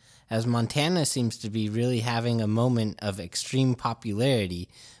 As Montana seems to be really having a moment of extreme popularity,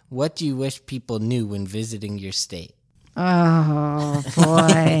 what do you wish people knew when visiting your state? Oh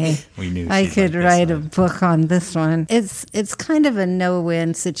boy. We knew I could write a book on this one. It's kind of a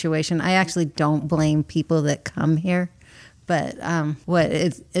no-win situation. I actually don't blame people that come here, but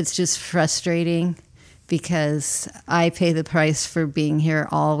it's just frustrating because I pay the price for being here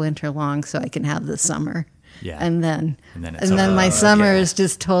all winter long so I can have the summer. Yeah. And then my summer is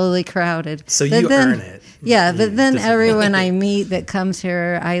just totally crowded. So earn it. Yeah, but then everyone I meet that comes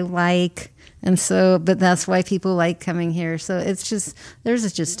here I like. And so, but that's why people like coming here. So it's just,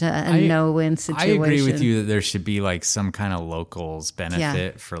 there's just a no-win situation. I agree with you that there should be like some kind of locals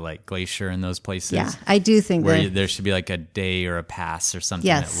benefit for like Glacier and those places. Yeah, I do think where there should be like a day or a pass or something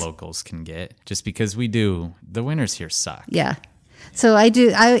that locals can get. Just because the winters here suck. Yeah. So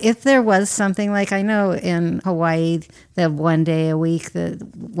if there was something like, I know in Hawaii, they have 1 day a week that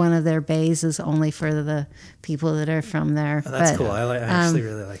one of their bays is only for the people that are from there. Oh, that's cool. I actually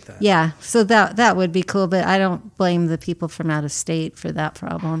really like that. Yeah. So that would be cool, but I don't blame the people from out of state for that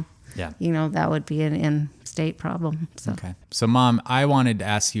problem. Yeah. That would be an in-state problem. So. Okay. So Mom, I wanted to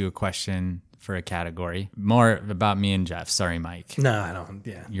ask you a question for a category. More about me and Jeff. Sorry, Mike. No, I don't.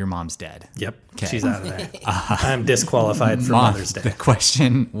 Yeah. Your mom's dead. Yep. Okay. She's out of there. I'm disqualified for Mom, Mother's Day. The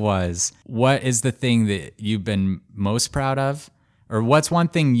question was, what is the thing that you've been most proud of? Or what's one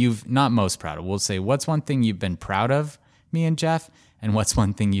thing you've not most proud of? We'll say, what's one thing you've been proud of, me and Jeff? And what's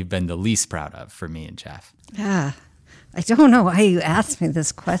one thing you've been the least proud of for me and Jeff? I don't know why you asked me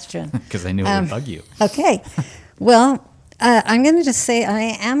this question. Because I knew it would bug you. Okay. Well, I'm going to just say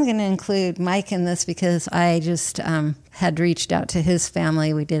I am going to include Mike in this because I just had reached out to his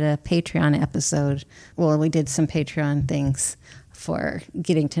family. We did a Patreon episode. Well, we did some Patreon things for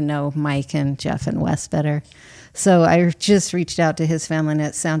getting to know Mike and Jeff and Wes better. So I just reached out to his family, and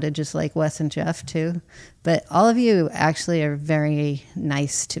it sounded just like Wes and Jeff too. But all of you actually are very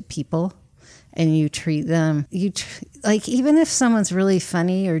nice to people, and you treat them, like even if someone's really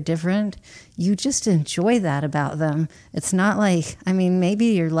funny or different, you just enjoy that about them. It's not like, maybe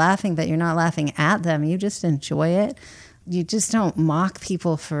you're laughing, but you're not laughing at them. You just enjoy it. You just don't mock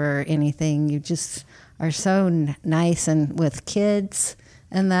people for anything. You just are so nice and with kids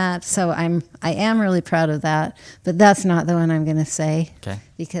and that. So I am really proud of that, but that's not the one I'm going to say. Okay.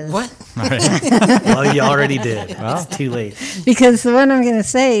 Because what? All right. Well, you already did. Well, it's too late. Because the one I'm going to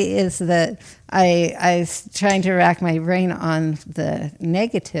say is that I was trying to rack my brain on the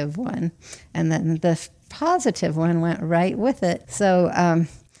negative one, and then the positive one went right with it. So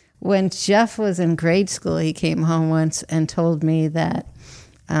when Jeff was in grade school, he came home once and told me that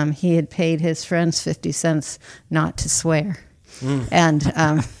he had paid his friends 50 cents not to swear. And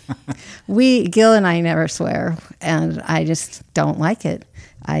Gil and I never swear, and I just don't like it.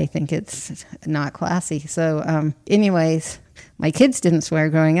 I think it's not classy. So anyways, my kids didn't swear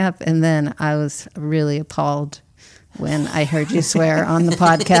growing up, and then I was really appalled when I heard you swear on the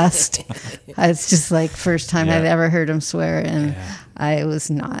podcast. It's just like first time I've ever heard him swear, and I was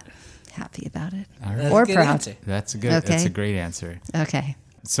not happy about it or proud. Answer. That's good. Okay. That's a great answer. Okay.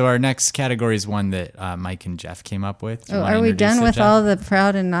 So our next category is one that Mike and Jeff came up with. Oh, are we done with all the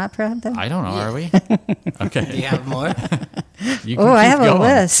proud and not proud then? I don't know. Are we? Okay. Do you have more? You can I keep have a going.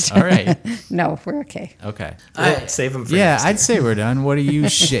 list. All right. No, we're okay. Okay. Save them for Yeah, next I'd time. say we're done. What do you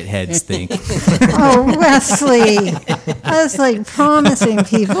shitheads think? Oh, Wesley. I was like promising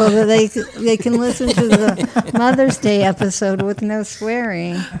people that they can listen to the Mother's Day episode with no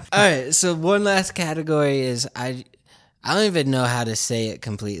swearing. All right, so one last category is I don't even know how to say it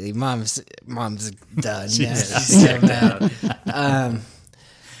completely. Mom's done. She's so mad.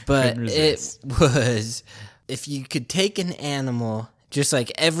 But Couldn't it resist. was if you could take an animal, just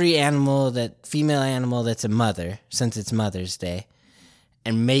like every female animal that's a mother, since it's Mother's Day,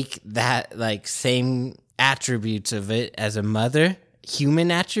 and make that like same attributes of it as a mother,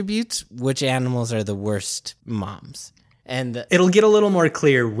 human attributes, which animals are the worst moms? And It'll get a little more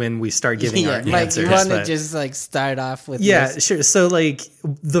clear when we start giving our Mike, answers. you want to but- just like start off with Yeah, this? sure. So, like,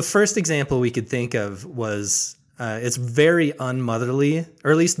 the first example we could think of was it's very unmotherly,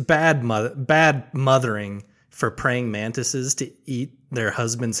 or at least bad mothering for praying mantises to eat their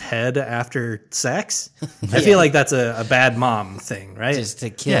husband's head after sex. I feel like that's a bad mom thing, right? Just to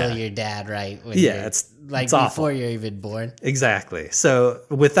kill your dad, right? When Yeah, you're- it's before awful. you're even born. Exactly. So,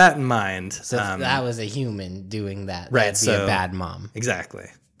 with that in mind, So if that was a human doing that, right, that'd be a so- bad mom. exactly.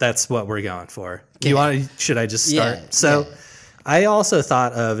 That's what we're going for. Should I just start? Yeah, So, yeah. I also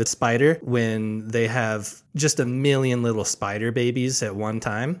thought of a spider when they have just a million little spider babies at one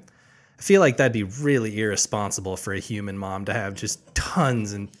time. I feel like that'd be really irresponsible for a human mom to have just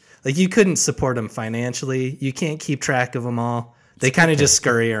tons, and like you couldn't support them financially. You can't keep track of them all. They kind of just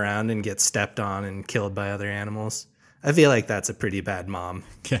scurry around and get stepped on and killed by other animals. I feel like that's a pretty bad mom.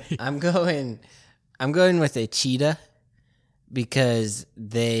 Okay. I'm going with a cheetah because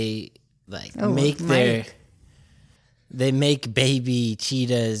they make Mike. they make baby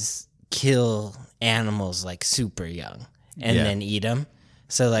cheetahs kill animals like super young and Yeah. then eat them.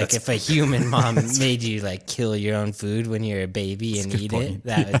 So like if a human mom made you like kill your own food when you're a baby and eat it,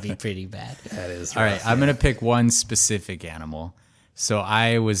 that would be pretty bad. That is All right, I'm going to pick one specific animal. So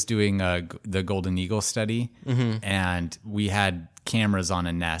I was doing the golden eagle study, and we had cameras on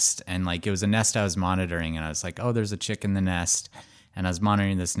a nest, and like it was a nest I was monitoring, and I was like, oh, there's a chick in the nest, and I was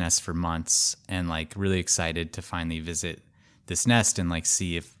monitoring this nest for months, and like really excited to finally visit this nest and like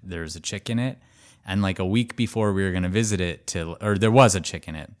see if there's a chick in it. And like a week before we were going to visit it or there was a chick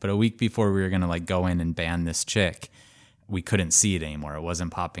in it, but a week before we were going to like go in and ban this chick, we couldn't see it anymore. It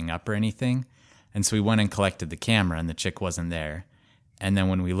wasn't popping up or anything. And so we went and collected the camera and the chick wasn't there. And then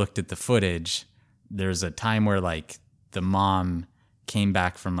when we looked at the footage, there's a time where like the mom came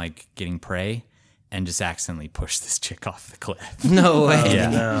back from like getting prey and just accidentally pushed this chick off the cliff. No way.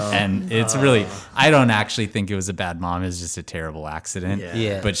 Yeah. And it's really, I don't actually think it was a bad mom. It was just a terrible accident.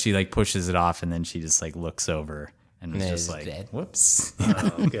 Yeah. But she like pushes it off and then she just like looks over and was And just it's like, dead. whoops.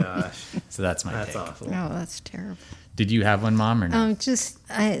 Oh gosh, So that's my that's pick. awful. Oh, that's terrible. Did you have one, Mom, or no?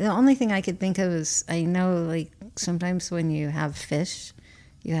 The only thing I could think of is I know like sometimes when you have fish,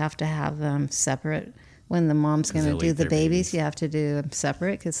 you have to have them separate. When the mom's going to they'll do eat the their babies, babies. you have to do them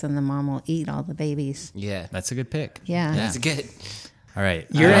separate because then the mom will eat all the babies. Yeah. That's a good pick. Yeah. That's good. All right.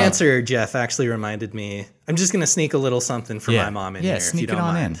 Your answer, Jeff, actually reminded me. I'm just going to sneak a little something for Yeah. my mom in Yeah, here, if sneak you it don't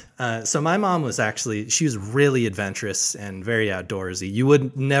on mind. So my mom was she was really adventurous and very outdoorsy. You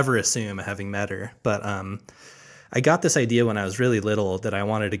would never assume having met her, but I got this idea when I was really little that I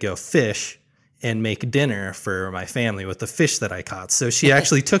wanted to go fish and make dinner for my family with the fish that I caught. So she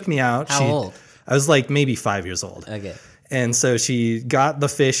actually took me out. How old? I was like maybe 5 years old. Okay. And so she got the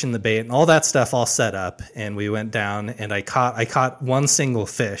fish and the bait and all that stuff all set up, and we went down and I caught one single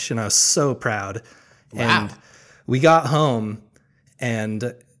fish, and I was so proud. Wow. And we got home,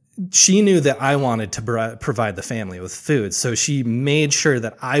 and she knew that I wanted to provide the family with food, so she made sure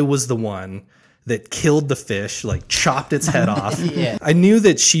that I was the one that killed the fish, like chopped its head off. Yeah. I knew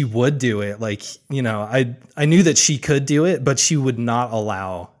that she would do it. Like, you know, I knew that she could do it, but she would not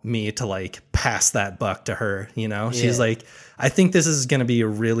allow me to like pass that buck to her. You know, she's Yeah. like, I think this is going to be a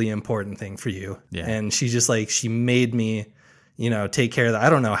really important thing for you. Yeah. And she just like, she made me, you know, take care of that. I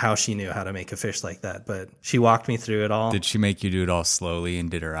don't know how she knew how to make a fish like that, but she walked me through it all. Did she make you do it all slowly,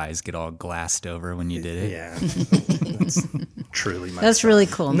 and did her eyes get all glassed over when you did it? Yeah. That's truly my That's really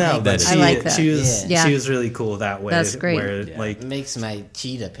cool. No, Mike. but I like that. she was Yeah. she was really cool that way. That's great. Where It like makes my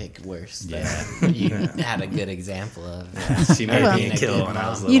cheetah pick worse. Yeah. You had a good example of. she made Well, me a kill when I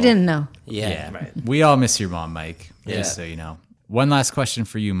was little. You didn't know. Yeah. Right. We all miss your mom, Mike. Yeah. Just so you know. One last question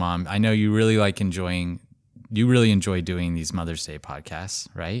for you, Mom. I know you really enjoy doing these Mother's Day podcasts,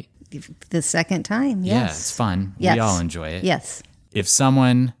 right? The second time, Yeah, yes. it's fun. Yes. We all enjoy it. Yes. If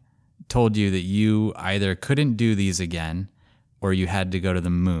someone told you that you either couldn't do these again or you had to go to the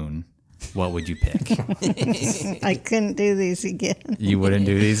moon, what would you pick? I couldn't do these again. You wouldn't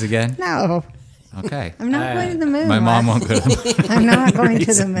do these again? No. Okay. I'm not going to the moon. My mom won't go to the moon. I'm not going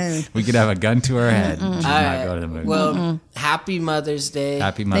to the moon. We could have a gun to our head. She's not go to the moon. Well, happy Mother's Day.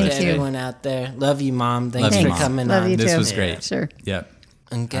 Happy Mother's to Day. everyone out there. Love you, Mom. Thanks Love you, for Mom. coming Love on. you This too. was great. Sure. Yep.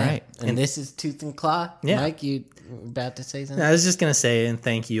 Okay. All right. And this is Tooth and Claw. Yeah. Mike, you were about to say something? I was just gonna say, and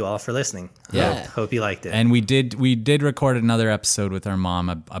thank you all for listening. Yeah. Hope you liked it. And we did record another episode with our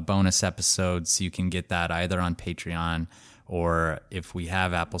mom, a bonus episode, so you can get that either on Patreon or if we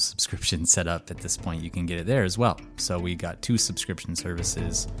have Apple subscription set up at this point, you can get it there as well. So we got 2 subscription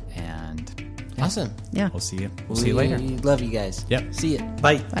services, and Awesome. Yeah. we'll see you. We'll see you later. We love you guys. Yep. See you.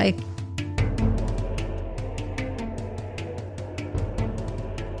 Bye. Bye.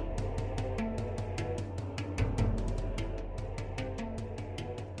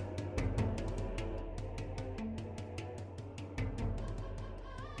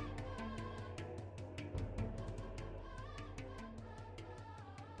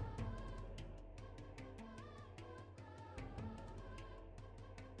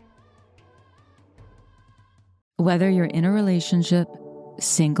 Whether you're in a relationship,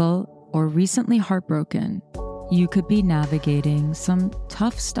 single, or recently heartbroken, you could be navigating some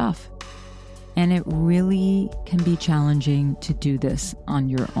tough stuff. And it really can be challenging to do this on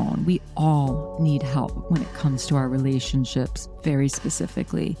your own. We all need help when it comes to our relationships, very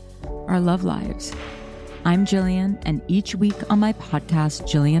specifically, our love lives. I'm Jillian, and each week on my podcast,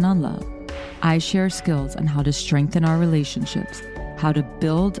 Jillian on Love, I share skills on how to strengthen our relationships, how to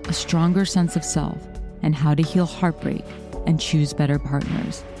build a stronger sense of self, and how to heal heartbreak and choose better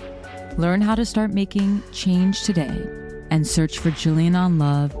partners. Learn how to start making change today and search for Jillian on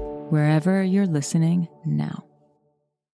Love wherever you're listening now.